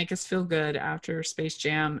hopefully make us feel good after Space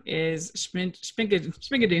Jam is Schmigadoon.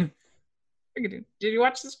 Schmigadoon. Did you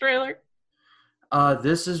watch this trailer?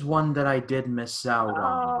 This is one that I did miss out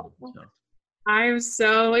on. Oh, So. I'm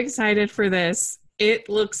so excited for this. It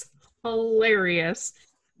looks hilarious.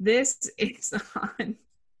 This is on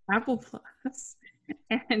Apple Plus,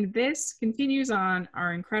 and this continues on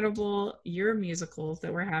our incredible year of musicals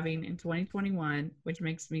that we're having in 2021, which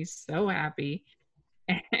makes me so happy.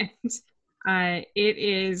 And it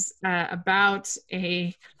is about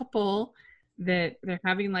a couple that they're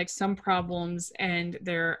having like some problems, and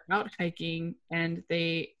they're out hiking, and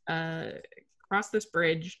they cross this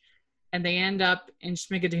bridge, and they end up in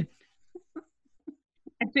Schmigadoon.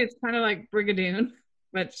 And it's kind of like Brigadoon,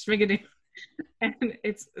 but Schmigadoon. And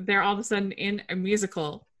they're all of a sudden in a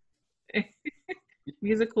musical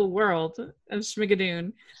world of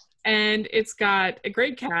Schmigadoon. And it's got a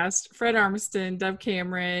great cast: Fred Armisen, Dove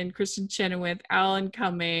Cameron, Christian Chenoweth, Alan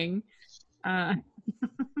Cumming. Uh,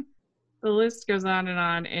 the list goes on and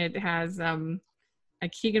on. It has a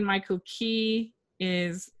Keegan Michael Key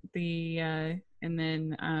is the and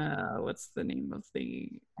then what's the name of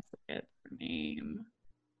I forget her name.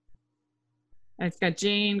 It's got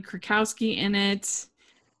Jane Krakowski in it.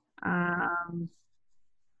 The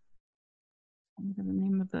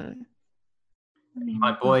name of the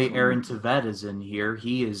My boy Aaron Tveit is in here.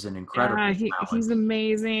 He is an incredible he's talent.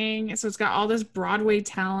 amazing. So it's got all this Broadway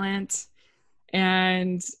talent,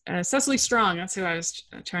 and Cecily Strong. That's who I was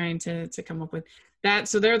trying to come up with. That,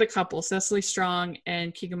 so they're the couple, Cecily Strong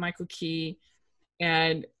and Keegan Michael Key,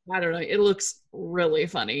 and I don't know. It looks really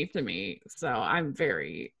funny to me, so I'm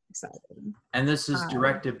very excited. And this is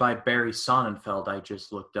directed by Barry Sonnenfeld. I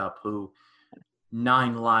just looked up, who,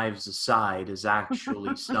 Nine Lives Aside, is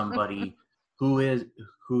actually somebody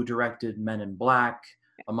who directed Men in Black,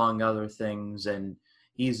 among other things, and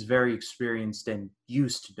he's very experienced and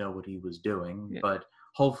used to know what he was doing. Yeah. But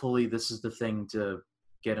hopefully this is the thing to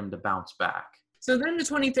get him to bounce back. So then the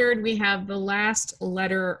 23rd, we have The Last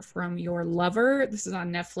Letter from Your Lover. This is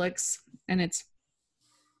on Netflix, and it's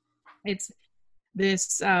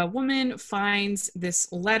this woman finds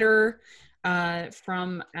this letter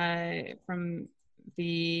from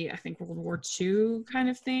the, I think, World War II kind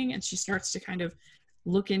of thing, and she starts to kind of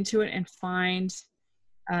look into it and find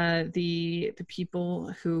the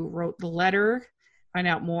people who wrote the letter, find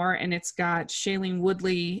out more. And it's got Shailene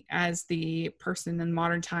Woodley as the person in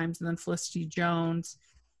modern times, and then Felicity Jones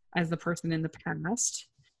as the person in the past.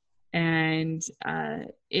 And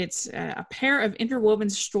it's a pair of interwoven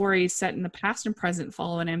stories set in the past and present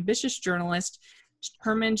follow an ambitious journalist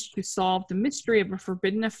determined to solve the mystery of a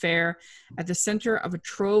forbidden affair at the center of a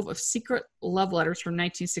trove of secret love letters from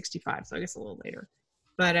 1965. So I guess a little later.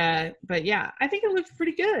 But yeah, I think it looks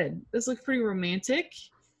pretty good. This looks pretty romantic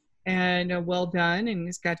and well done, and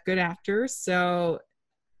it's got good actors. So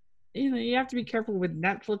you have to be careful with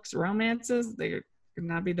Netflix romances; they could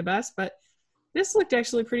not be the best. But this looked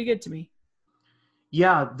actually pretty good to me.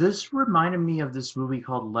 Yeah, this reminded me of this movie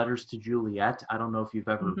called Letters to Juliet. I don't know if you've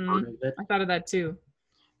ever heard of it. I thought of that too.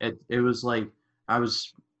 It was like I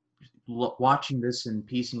was watching this and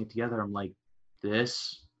piecing it together. I'm like,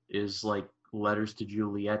 this is like Letters to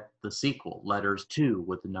Juliet, the sequel, Letters to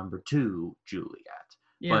with the number 2 Juliet.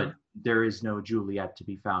 Yeah. But there is no Juliet to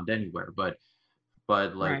be found anywhere. But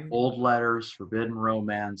like Right. old letters, forbidden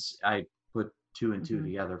romance, I put 2 and 2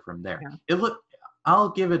 together from there. Yeah. I'll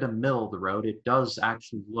give it a middle of the road. It does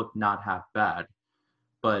actually look not half bad.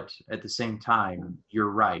 But at the same time,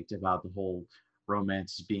 you're right about the whole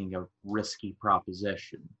romance being a risky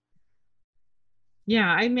proposition.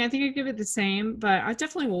 Yeah, I mean, I think I'd give it the same, but I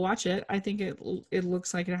definitely will watch it. I think it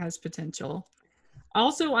looks like it has potential.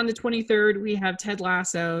 Also on the 23rd, we have Ted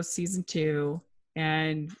Lasso season 2,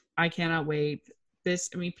 and I cannot wait.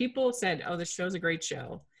 People said, "Oh, this show's a great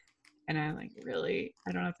show," and I'm like, "Really?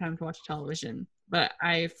 I don't have time to watch television," but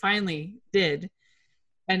I finally did,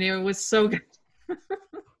 and it was so good.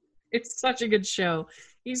 It's such a good show.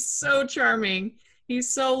 He's so charming.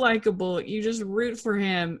 He's so likable. You just root for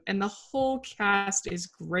him, and the whole cast is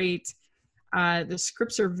great. The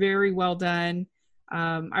scripts are very well done.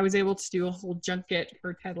 I was able to do a whole junket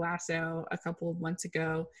for Ted Lasso a couple of months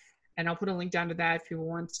ago, and I'll put a link down to that if people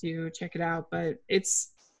want to check it out. But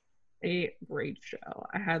it's a great show.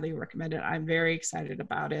 I highly recommend it. I'm very excited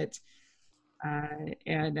about it.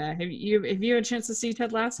 And have you had a chance to see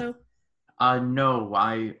Ted Lasso? No,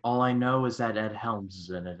 all I know is that Ed Helms is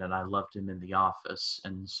in it, and I loved him in The Office,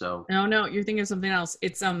 and so. No, you're thinking of something else.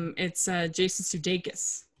 It's Jason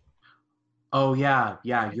Sudeikis. Oh yeah,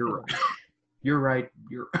 you're right.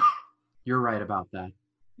 You're right about that.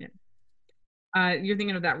 Yeah. You're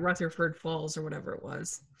thinking of that Rutherford Falls or whatever it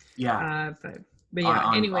was. Yeah. But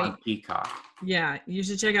yeah. Anyway. On Peacock. Yeah, you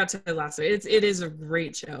should check out Ted Lasso. It is a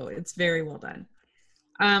great show. It's very well done.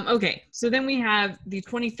 Okay, so then we have the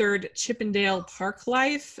 23rd Chippendale Park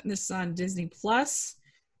Life. This is on Disney Plus.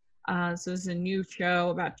 So this is a new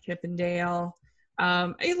show about Chippendale.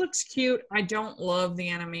 It looks cute. I don't love the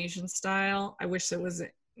animation style. I wish it was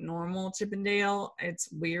normal Chippendale.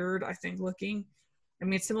 It's weird, I think, looking. I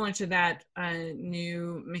mean, it's similar to that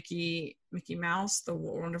new Mickey Mouse, The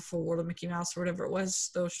Wonderful World of Mickey Mouse, or whatever it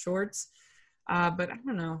was, those shorts. But I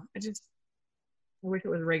don't know. I wish it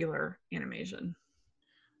was regular animation.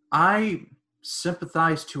 I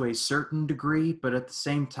sympathize to a certain degree, but at the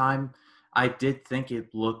same time, I did think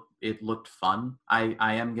it looked fun. I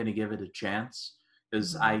am going to give it a chance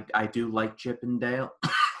because I do like Chippendale.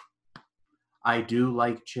 I do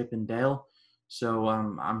like Chippendale, so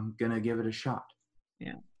I'm going to give it a shot.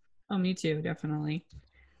 Yeah. Oh, me too, definitely.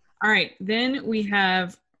 All right, then we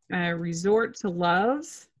have Resort to Love,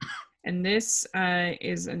 and this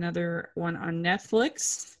is another one on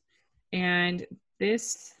Netflix, and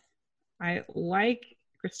this, I like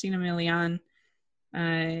Christina Milian,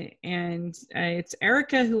 and it's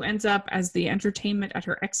Erica who ends up as the entertainment at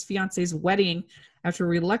her ex-fiance's wedding after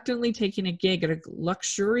reluctantly taking a gig at a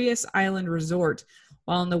luxurious island resort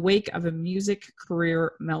while in the wake of a music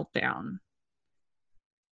career meltdown.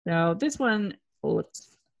 So this one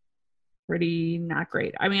looks pretty not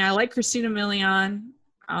great. I mean, I like Christina Milian,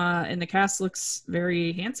 and the cast looks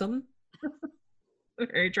very handsome,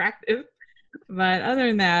 very attractive. But other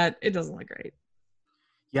than that, it doesn't look great.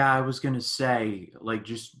 Yeah, I was going to say, like,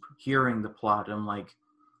 just hearing the plot, I'm like,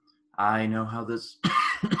 I know how this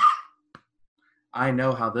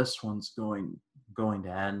one's going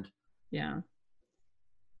to end. Yeah.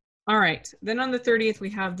 All right. Then on the 30th, we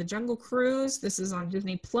have The Jungle Cruise. This is on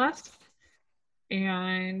Disney Plus.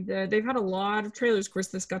 And they've had a lot of trailers. Of course,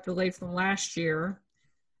 this got delayed from last year.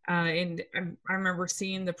 And I remember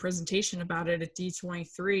seeing the presentation about it at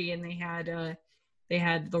D23, and they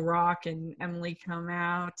had The Rock and Emily come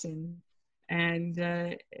out, and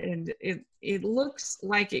it looks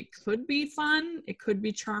like it could be fun. It could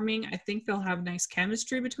be charming. I think they'll have nice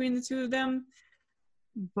chemistry between the two of them.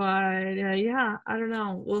 But yeah, I don't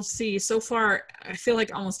know. We'll see. So far, I feel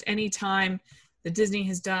like almost any time that Disney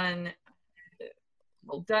has done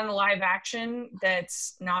live action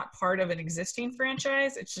that's not part of an existing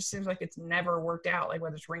franchise, it just seems like it's never worked out. Like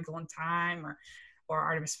whether it's Wrinkle in Time or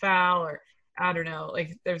Artemis Fowl, or I don't know.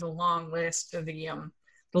 Like there's a long list of the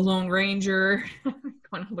Lone Ranger,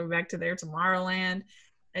 going all the way back to their Tomorrowland.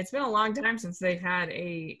 It's been a long time since they've had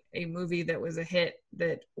a movie that was a hit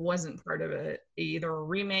that wasn't part of either a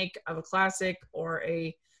remake of a classic or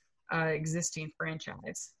a existing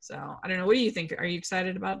franchise. So I don't know. What do you think? Are you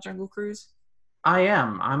excited about Jungle Cruise? I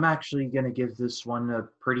am. I'm actually going to give this one a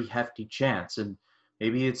pretty hefty chance. And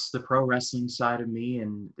maybe it's the pro wrestling side of me,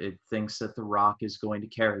 and it thinks that The Rock is going to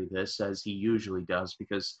carry this as he usually does,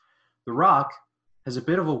 because The Rock has a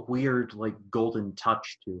bit of a weird, like, golden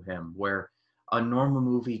touch to him where a normal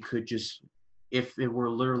movie could just, if it were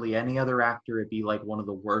literally any other actor, it'd be like one of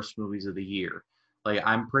the worst movies of the year. Like,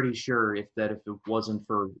 I'm pretty sure if it wasn't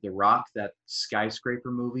for The Rock, that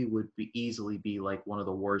Skyscraper movie would be easily be like one of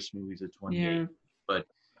the worst movies of 2018. Yeah, But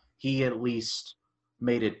he at least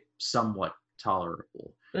made it somewhat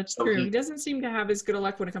tolerable. that's So true. He he, doesn't seem to have as good a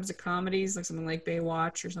luck when it comes to comedies, like something like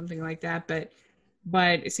Baywatch or something like that. But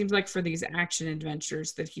it seems like for these action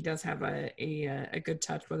adventures that he does have a good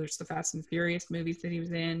touch. Whether it's the Fast and Furious movies that he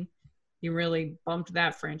was in, he really bumped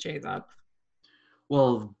that franchise up.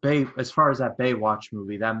 well, as far as that Baywatch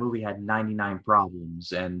movie, that movie had 99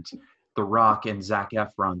 problems, and The Rock and Zac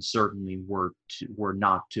Efron certainly were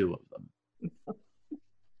not two of them.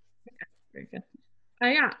 Very good.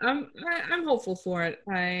 Yeah, I'm hopeful for it.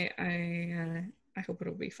 I hope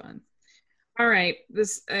it'll be fun. All right,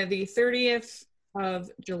 this the 30th of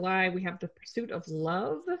July we have The Pursuit of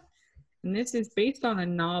Love, and this is based on a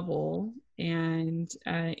novel, and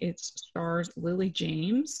it stars Lily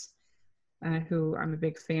James, who I'm a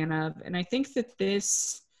big fan of, and I think that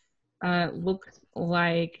this looks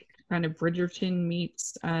like kind of Bridgerton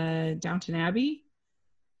meets Downton Abbey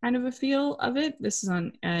kind of a feel of it. This is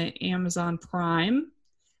on Amazon Prime,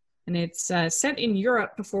 and it's set in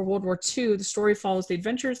Europe before World War II. The story follows the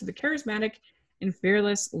adventures of the charismatic and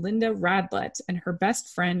fearless Linda Radlett and her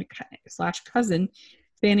best friend slash cousin,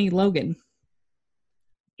 Fanny Logan.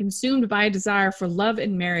 Consumed by a desire for love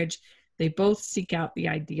and marriage, they both seek out the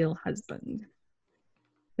ideal husband.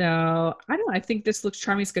 So I don't know. I think this looks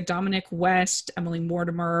charming. It's got Dominic West, Emily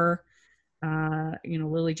Mortimer,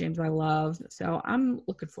 Lily James I love. So I'm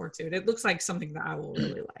looking forward to it. It looks like something that I will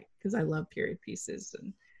really like because I love period pieces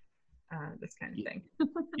and this kind of thing.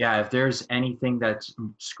 Yeah, if there's anything that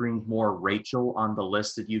screams more Rachel on the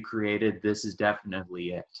list that you created, this is definitely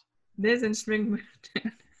it. This and Spring.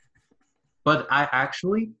 But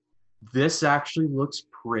this actually looks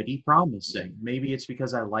pretty promising. Maybe it's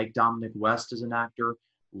because I like Dominic West as an actor,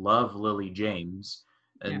 love Lily James,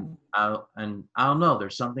 and I don't know.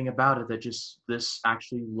 There's something about it that this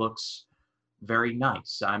actually looks very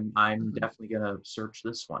nice. I'm definitely gonna search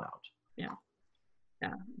this one out. Yeah,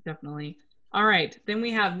 yeah, definitely. All right, then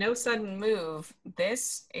we have No Sudden Move.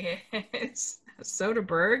 This is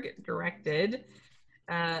Soderbergh directed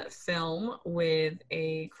film with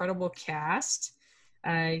a credible cast.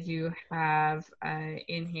 You have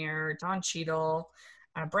in here Don Cheadle,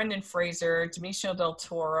 Brendan Fraser, Benicio del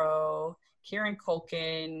Toro, Kieran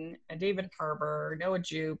Culkin, David Harbour, Noah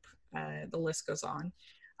Jupe. The list goes on.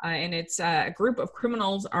 And it's a group of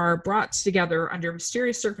criminals are brought together under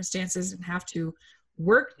mysterious circumstances and have to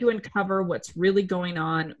work to uncover what's really going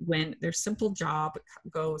on when their simple job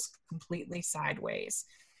goes completely sideways.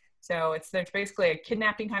 So there's basically a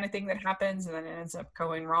kidnapping kind of thing that happens and then it ends up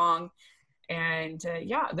going wrong. And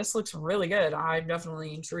this looks really good. I'm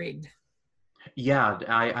definitely intrigued. Yeah,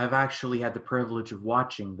 I've actually had the privilege of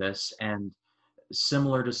watching this, and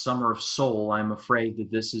similar to Summer of Soul, I'm afraid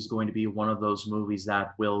that this is going to be one of those movies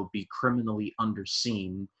that will be criminally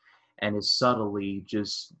underseen and is subtly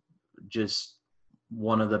just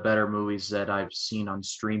one of the better movies that I've seen on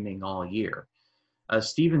streaming all year.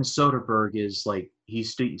 Steven Soderbergh is like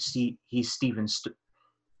he's Steven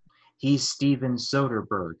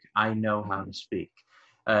Soderbergh. I know how to speak.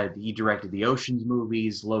 He directed the Ocean's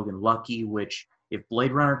movies, Logan Lucky, which if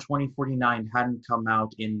Blade Runner 2049 hadn't come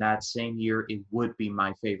out in that same year, it would be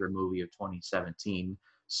my favorite movie of 2017.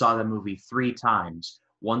 Saw that movie 3 times.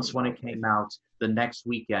 Once when it came out, the next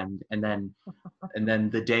weekend, and then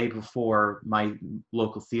the day before my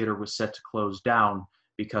local theater was set to close down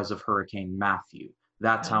because of Hurricane Matthew.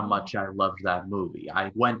 That's how much I loved that movie.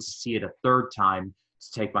 I went to see it a 3rd time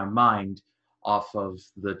to take my mind off of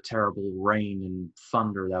the terrible rain and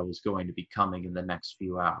thunder that was going to be coming in the next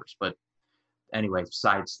few hours. But anyway,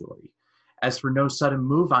 side story. As for No Sudden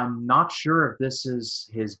Move, I'm not sure if this is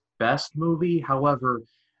his best movie. However,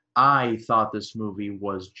 I thought this movie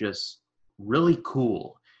was just really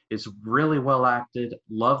cool. It's really well acted.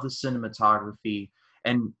 Love the cinematography,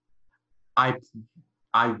 and I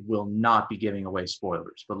I will not be giving away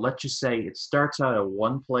spoilers, but let's just say it starts out at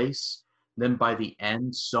one place, then by the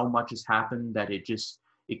end, so much has happened that it gives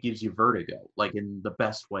you vertigo, like in the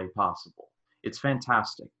best way possible. It's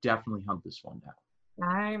fantastic. Definitely hunt this one down.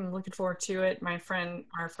 I'm looking forward to it. Our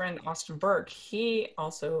friend Austin Burke, he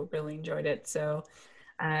also really enjoyed it. So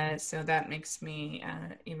So that makes me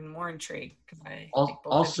even more intrigued because I think both of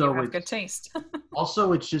you Also, have good taste.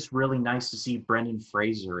 it's just really nice to see Brendan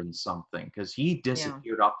Fraser in something because he Yeah.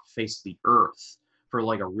 disappeared off the face of the earth for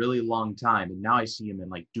like a really long time, and now I see him in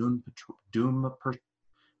like Doom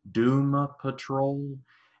Patrol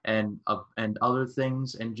and other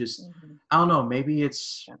things, and just Mhm. I don't know, maybe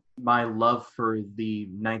it's Yeah. my love for the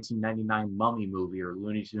 1999 Mummy movie or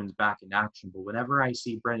Looney Tunes Back in Action, but whenever I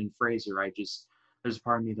see Brendan Fraser, there's a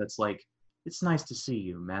part of me that's like, it's nice to see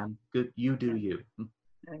you, man. Good, you do Yeah, you.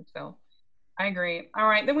 I think so. I agree. All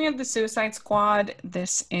right, then we have the Suicide Squad.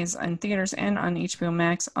 This is in theaters and on HBO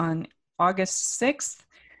Max on August 6th.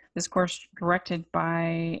 This, of course, directed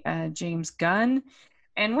by James Gunn.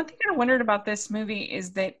 And one thing I wondered about this movie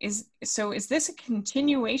is that is this a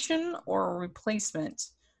continuation or a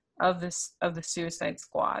replacement of the Suicide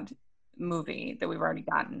Squad movie that we've already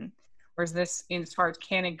gotten? Or is this, as far as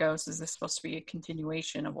canon goes, is this supposed to be a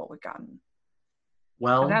continuation of what we've gotten? It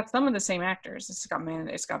Well, has some of the same actors. It's got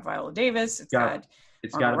Viola Davis, it's got got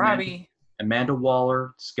it's Margot got Robbie. Amanda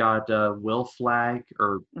Waller, it's got Will Flagg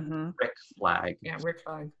or Mm-hmm. Rick Flag, Yeah, Rick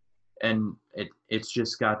Flag. and it's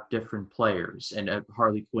just got different players, and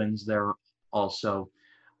Harley Quinn's there also.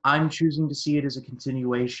 I'm choosing to see it as a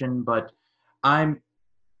continuation, but I'm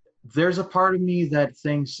there's a part of me that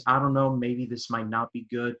thinks, I don't know, maybe this might not be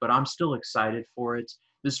good, but I'm still excited for it.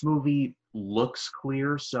 This movie looks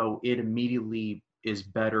clear, so it immediately is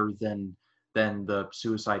better than the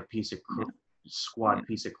Yeah, Squad yeah,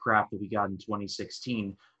 piece of crap that we got in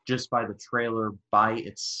 2016 just by the trailer by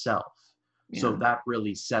itself. So yeah, that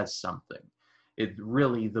really says something. It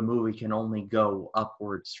really, the movie can only go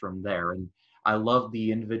upwards from there. And I love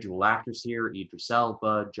the individual actors here: Idris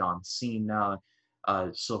Elba, John Cena,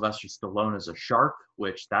 Sylvester Stallone as a shark,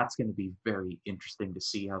 which that's going to be very interesting to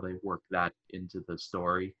see how they work that into the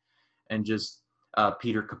story. And just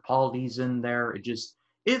Peter Capaldi's in there.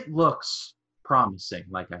 It looks promising,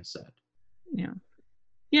 like I said. yeah.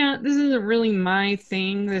 Yeah, this isn't really my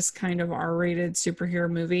thing, this kind of R-rated superhero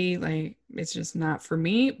movie. Like, it's just not for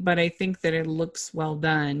me, but I think that it looks well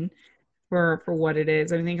done for what it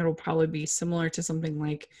is. I think it'll probably be similar to something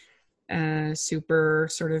like super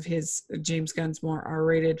sort of his James Gunn's more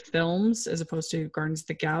R-rated films as opposed to Guardians of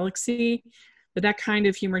the Galaxy. But that kind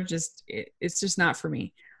of humor it's just not for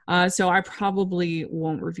me. So I probably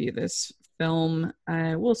won't review this film.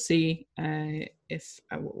 We'll see if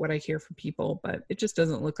what I hear from people, but it just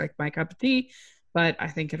doesn't look like my cup of tea. But I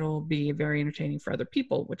think it'll be very entertaining for other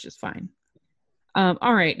people, which is fine.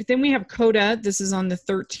 All right. Then we have Coda. This is on the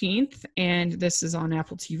 13th, and this is on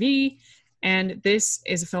Apple TV. And this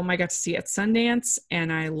is a film I got to see at Sundance,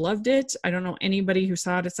 and I loved it. I don't know anybody who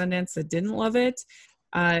saw it at Sundance that didn't love it.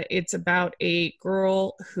 It's about a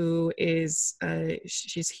girl who is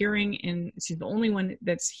she's the only one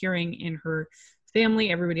that's hearing in her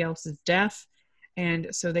family. Everybody else is deaf, and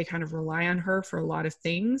so they kind of rely on her for a lot of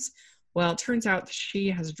things. Well, it turns out she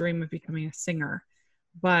has a dream of becoming a singer,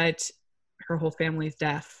 but her whole family is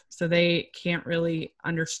deaf, so they can't really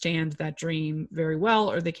understand that dream very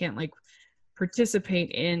well, or they can't like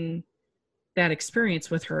participate in that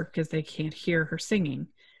experience with her because they can't hear her singing.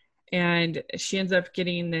 And she ends up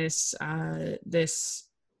getting this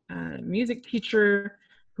music teacher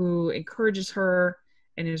who encourages her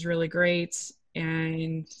and is really great.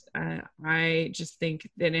 And I just think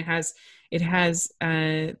that it has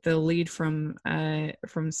the lead from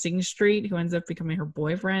Sing Street, who ends up becoming her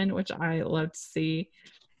boyfriend, which I love to see.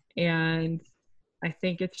 And I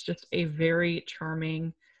think it's just a very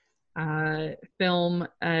charming film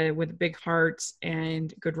with a big heart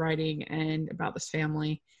and good writing and about this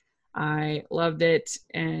family. I loved it,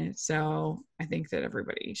 and so I think that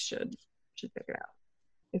everybody should check it out.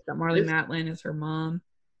 It's got Marley This Matlin as her mom.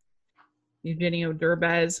 Eugenio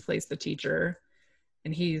Derbez plays the teacher,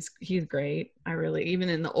 and he's great. I really, even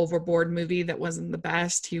in the Overboard movie that wasn't the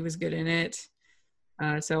best, he was good in it.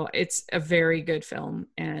 So it's a very good film,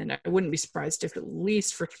 and I wouldn't be surprised if at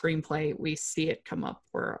least for screenplay we see it come up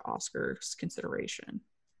for Oscars consideration.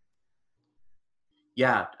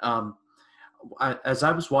 Yeah, as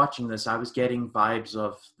I was watching this, I was getting vibes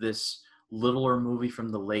of this littler movie from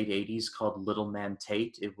the late 80s called Little Man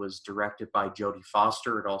Tate. It was directed by Jodie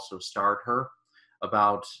Foster. It also starred her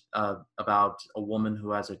about a woman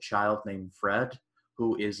who has a child named Fred,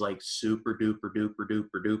 who is like super duper duper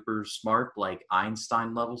duper duper smart, like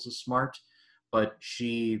Einstein levels of smart, but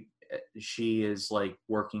she is like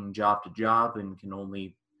working job to job and can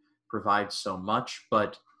only provide so much,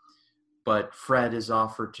 but Fred is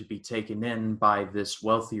offered to be taken in by this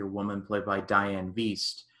wealthier woman played by Diane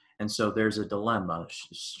Veast. And so there's a dilemma.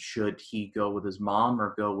 Should he go with his mom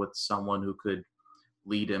or go with someone who could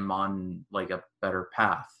lead him on like a better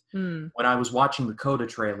path. Mm. When I was watching the Coda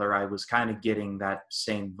trailer, I was kind of getting that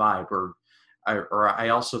same vibe, or I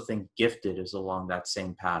also think Gifted is along that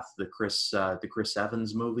same path. The Chris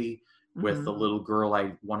Evans movie with Hmm. the little girl,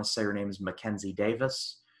 I want to say her name is Mackenzie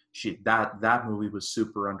Davis. That movie was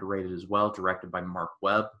super underrated as well, directed by Mark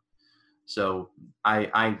Webb. So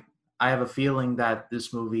I have a feeling that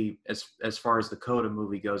this movie, as far as the Coda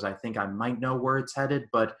movie goes, I think I might know where it's headed,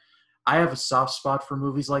 but I have a soft spot for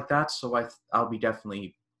movies like that, so I'll be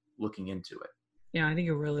definitely looking into it. Yeah, I think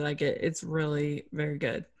you'll really like it. It's really very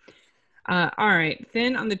good. All right.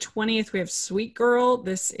 Then on the 20th, we have Sweet Girl.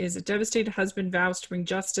 This is a devastated husband vows to bring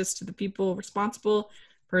justice to the people responsible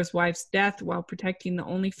for his wife's death while protecting the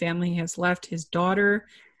only family he has left, his daughter.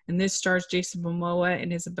 And this stars Jason Momoa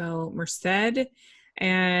and Isabel Merced,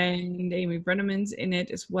 and Amy Brenneman's in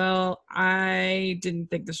it as well. I didn't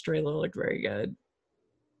think this trailer looked very good.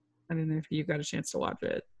 I don't know if you got a chance to watch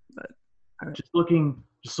it, but Just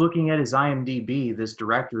looking at his IMDb, this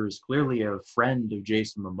director is clearly a friend of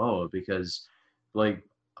Jason Momoa because, like,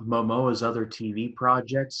 Momoa's other TV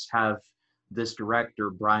projects have this director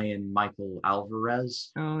Brian Michael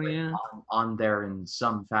Alvarez oh like, yeah. on there in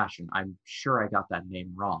some fashion. I'm sure I got that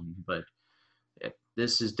name wrong, but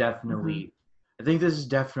this is Hmm. definitely, I think this is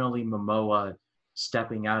definitely Momoa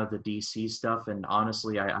stepping out of the DC stuff, and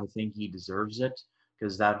honestly, I think he deserves it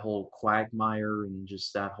because that whole Quagmire and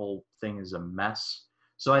just that whole thing is a mess.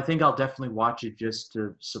 So I think I'll definitely watch it just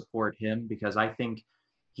to support him because I think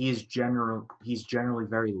he's generally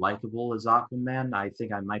very likable as Aquaman. I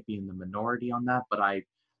think I might be in the minority on that, but I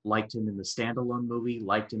liked him in the standalone movie,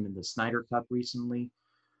 liked him in the Snyder Cut recently.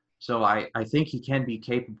 So I think he can be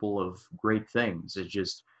capable of great things. It's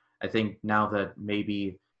just I think now that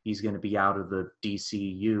maybe he's going to be out of the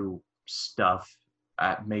DCU stuff,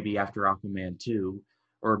 maybe after Aquaman 2,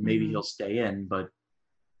 or maybe Hmm. he'll stay in. But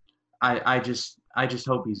I just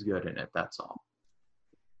hope he's good in it. That's all.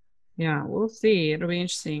 Yeah, we'll see. It'll be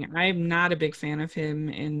interesting. I'm not a big fan of him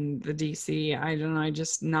in the DC. I don't know. I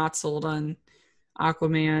just not sold on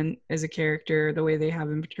Aquaman as a character, the way they have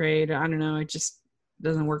him portrayed. I don't know. It just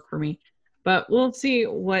doesn't work for me. But we'll see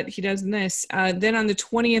what he does in this. Then on the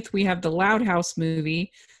 20th, we have the Loud House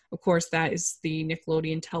movie. Of course, that is the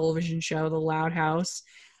Nickelodeon television show, The Loud House,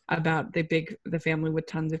 about the family with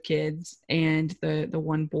tons of kids, and the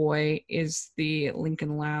one boy is the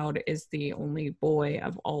Lincoln Loud is the only boy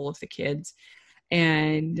of all of the kids,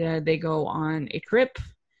 and they go on a trip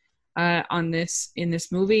on this in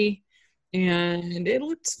this movie, and it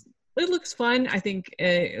looks fun. I think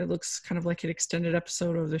it looks kind of like an extended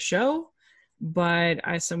episode of the show, but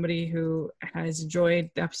as somebody who has enjoyed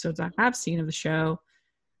the episodes I have seen of the show,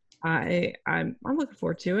 I'm looking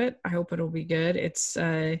forward to it. I hope it'll be good. It's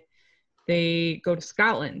they go to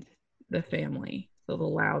Scotland, the family. So the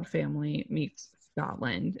Loud family meets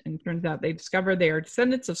Scotland, and it turns out they discover they are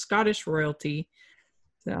descendants of Scottish royalty.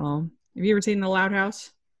 So, have you ever seen the Loud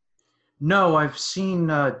House? No, I've seen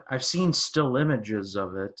still images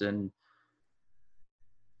of it, and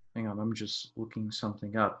hang on, I'm just looking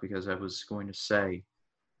something up because I was going to say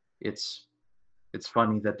it's it's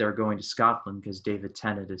funny that they're going to Scotland because David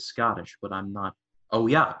Tennant is Scottish, but I'm not. Oh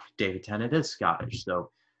yeah, David Tennant is Scottish,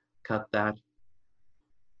 so cut that.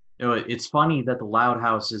 It's funny that the Loud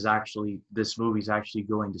House is actually this movie's actually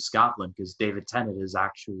going to Scotland because David Tennant is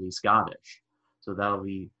actually Scottish, so that'll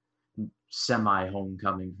be semi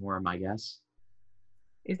homecoming for him, I guess.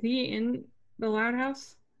 Is he in the Loud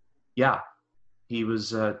House? Yeah, he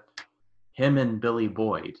was him and Billy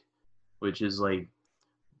Boyd, which is like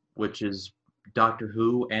which is Doctor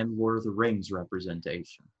Who and Lord of the Rings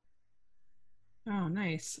representation. Oh,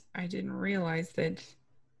 nice. I didn't realize that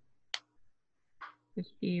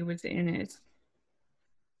he was in it.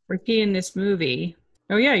 Or he in this movie.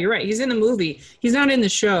 Oh yeah, you're right. He's in the movie. He's not in the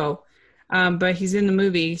show, but he's in the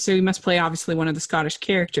movie. So he must play obviously one of the Scottish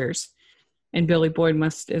characters, and Billy Boyd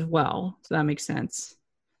must as well. So that makes sense.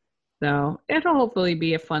 So it'll hopefully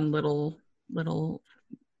be a fun little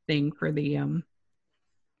thing for the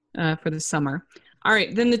summer. All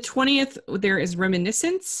right, then the 20th there is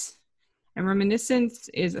Reminiscence. And Reminiscence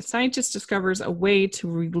is a scientist discovers a way to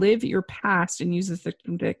relive your past and uses the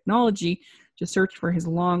technology to search for his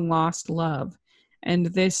long lost love. And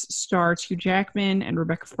this stars Hugh Jackman and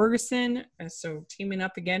Rebecca Ferguson, so teaming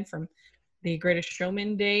up again from the Greatest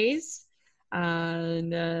Showman days.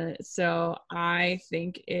 And so I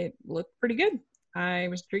think it looked pretty good. I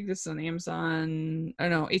was intrigued. This is on Amazon. I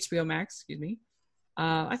don't know, HBO Max. Excuse me.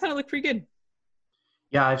 I thought it looked pretty good.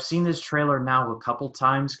 Yeah, I've seen this trailer now a couple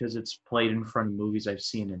times because it's played in front of movies I've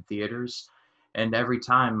seen in theaters, and every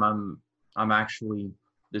time I'm actually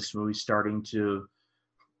this movie's starting to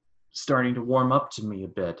starting to warm up to me a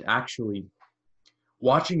bit. Actually,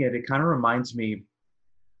 watching it, it kind of reminds me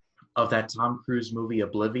of that Tom Cruise movie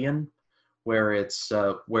Oblivion, where it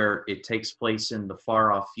takes place in the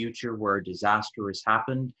far off future where a disaster has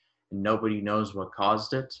happened and nobody knows what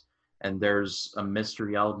caused it, and there's a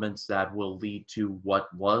mystery element that will lead to what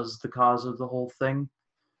was the cause of the whole thing.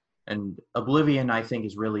 And Oblivion, I think,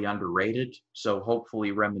 is really underrated, so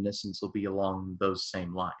hopefully Reminiscence will be along those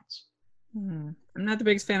same lines. I'm not the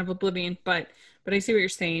biggest fan of Oblivion, but I see what you're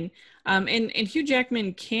saying. And Hugh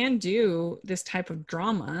Jackman can do this type of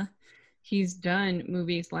drama. He's done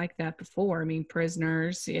movies like that before. I mean,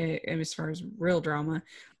 Prisoners, yeah, as far as real drama,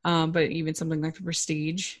 but even something like The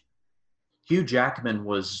Prestige. Hugh Jackman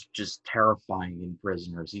was just terrifying in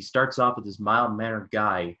Prisoners. He starts off with this mild-mannered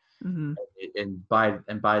guy, Hmm. and by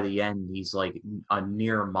the end, he's like a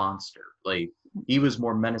near monster. Like he was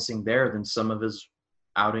more menacing there than some of his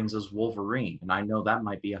outings as Wolverine. And I know that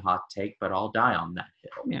might be a hot take, but I'll die on that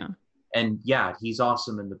hill. Yeah. And yeah, he's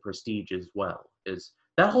awesome in The Prestige as well. Is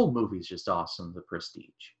that whole movie's just awesome, The Prestige.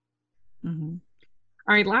 Hmm.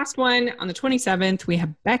 All right, last one on the 27th, we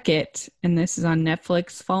have Beckett, and this is on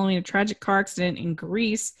Netflix. Following a tragic car accident in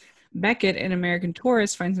Greece, Beckett, an American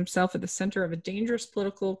tourist, finds himself at the center of a dangerous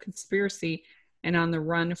political conspiracy and on the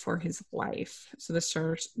run for his life. So this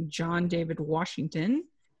stars John David Washington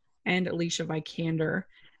and Alicia Vikander.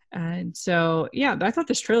 And so, yeah, I thought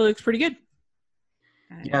this trailer looks pretty good.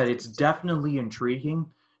 Yeah, it's definitely intriguing.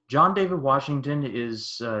 John David Washington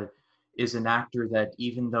is an actor that,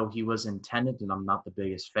 even though he was in Tenet, and I'm not the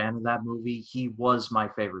biggest fan of that movie, he was my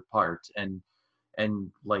favorite part. And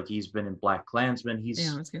like he's been in Black Klansman, Yeah, I he's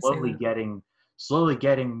was gonna say that. slowly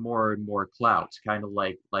getting more and more clout, kind of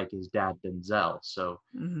like his dad Denzel. So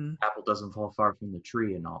Hmm. apple doesn't fall far from the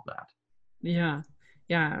tree and all that. Yeah,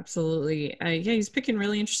 yeah, absolutely. Yeah, he's picking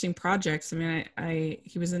really interesting projects. I mean, I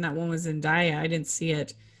he was in that one with Zendaya. I didn't see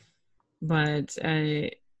it, but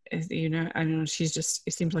I don't know. She's just.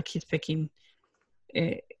 It seems like he's picking.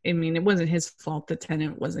 I mean, it wasn't his fault that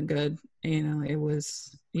Tenant wasn't good. It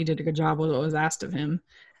was he did a good job with what was asked of him.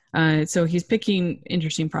 So he's picking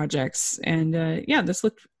interesting projects, and yeah, this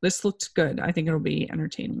looked good. I think it'll be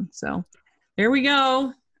entertaining. So there we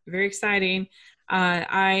go. Very exciting.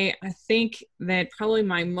 I think that probably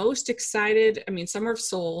my most excited. I mean, Summer of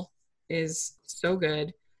Soul is so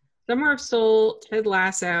good. Summer of Soul, Ted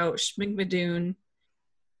Lasso, Schmigadoon,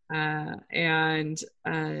 and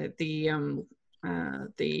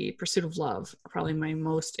the Pursuit of Love are probably my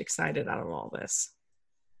most excited out of all this.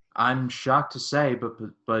 I'm shocked to say,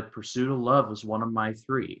 but Pursuit of Love was one of my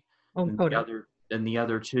three. Oh, And the Coda.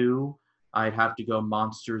 other two, I'd have to go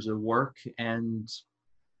Monsters at Work and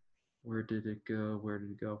where did it go? Where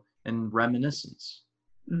did it go? And Reminiscence.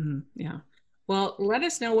 Yeah. Well, let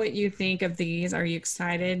us know what you think of these. Are you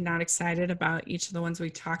excited, not excited about each of the ones we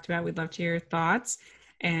talked about? We'd love to hear your thoughts.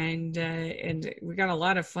 And we got a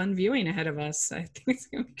lot of fun viewing ahead of us. I think it's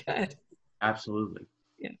gonna be good. Absolutely.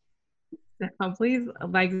 Yeah. Please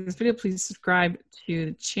like this video. Please subscribe to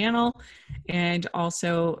the channel, and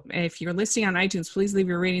also if you're listening on iTunes, please leave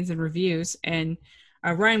your ratings and reviews. And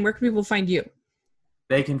Ryan, where can people find you?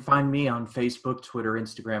 They can find me on Facebook, Twitter,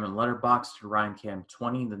 Instagram, and Letterboxd to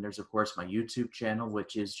RyanCam20. Then there's, of course, my YouTube channel,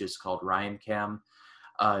 which is just called RyanCam.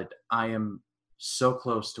 I am so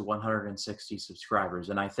close to 160 subscribers,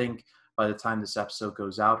 and I think by the time this episode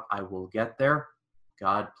goes out, I will get there.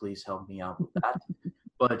 God, please help me out with that.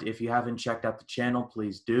 But if you haven't checked out the channel,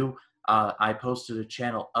 please do. I posted a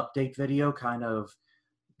channel update video, kind of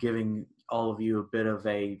giving all of you a bit of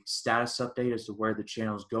a status update as to where the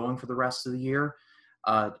channel is going for the rest of the year.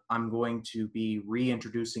 I'm going to be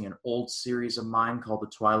reintroducing an old series of mine called the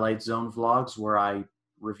Twilight Zone Vlogs, where I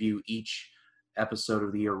review each episode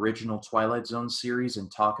of the original Twilight Zone series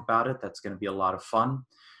and talk about it. That's going to be a lot of fun.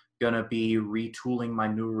 Going to be retooling my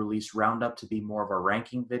new release roundup to be more of a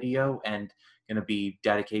ranking video, and going to be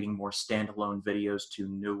dedicating more standalone videos to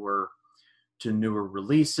newer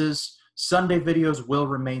releases. Sunday videos will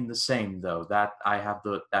remain the same, though. That I have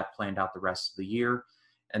that planned out the rest of the year,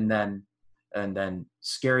 and then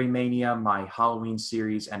Scary Mania, my Halloween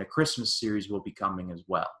series, and a Christmas series will be coming as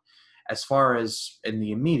well. As far as in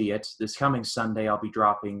the immediate, this coming Sunday, I'll be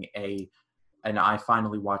dropping an I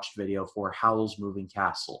finally watched video for Howl's Moving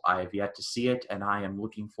Castle. I have yet to see it, and I am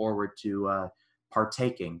looking forward to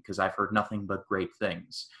partaking because I've heard nothing but great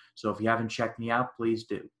things. So if you haven't checked me out, please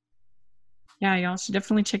do. Yeah, y'all should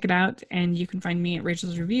definitely check it out. And you can find me at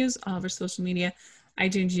Rachel's Reviews, all of our social media,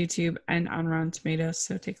 iTunes, YouTube, and on Rotten Tomatoes.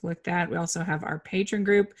 So take a look at that. We also have our Patreon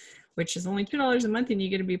group, which is only $2 a month, and you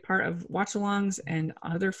get to be part of watch-alongs and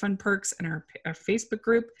other fun perks in our Facebook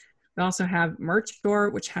group, We also have merch store,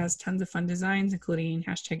 which has tons of fun designs, including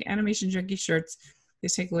hashtag animation junkie shirts.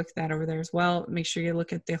 Please take a look at that over there as well. Make sure you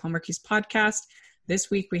look at the Hallmarkies podcast. This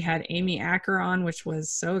week we had Amy Acker on, which was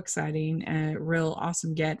so exciting, a real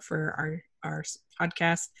awesome get for our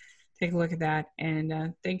podcast. Take a look at that.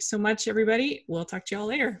 And thanks so much, everybody. We'll talk to y'all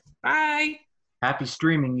later. Bye. Happy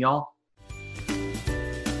streaming, y'all.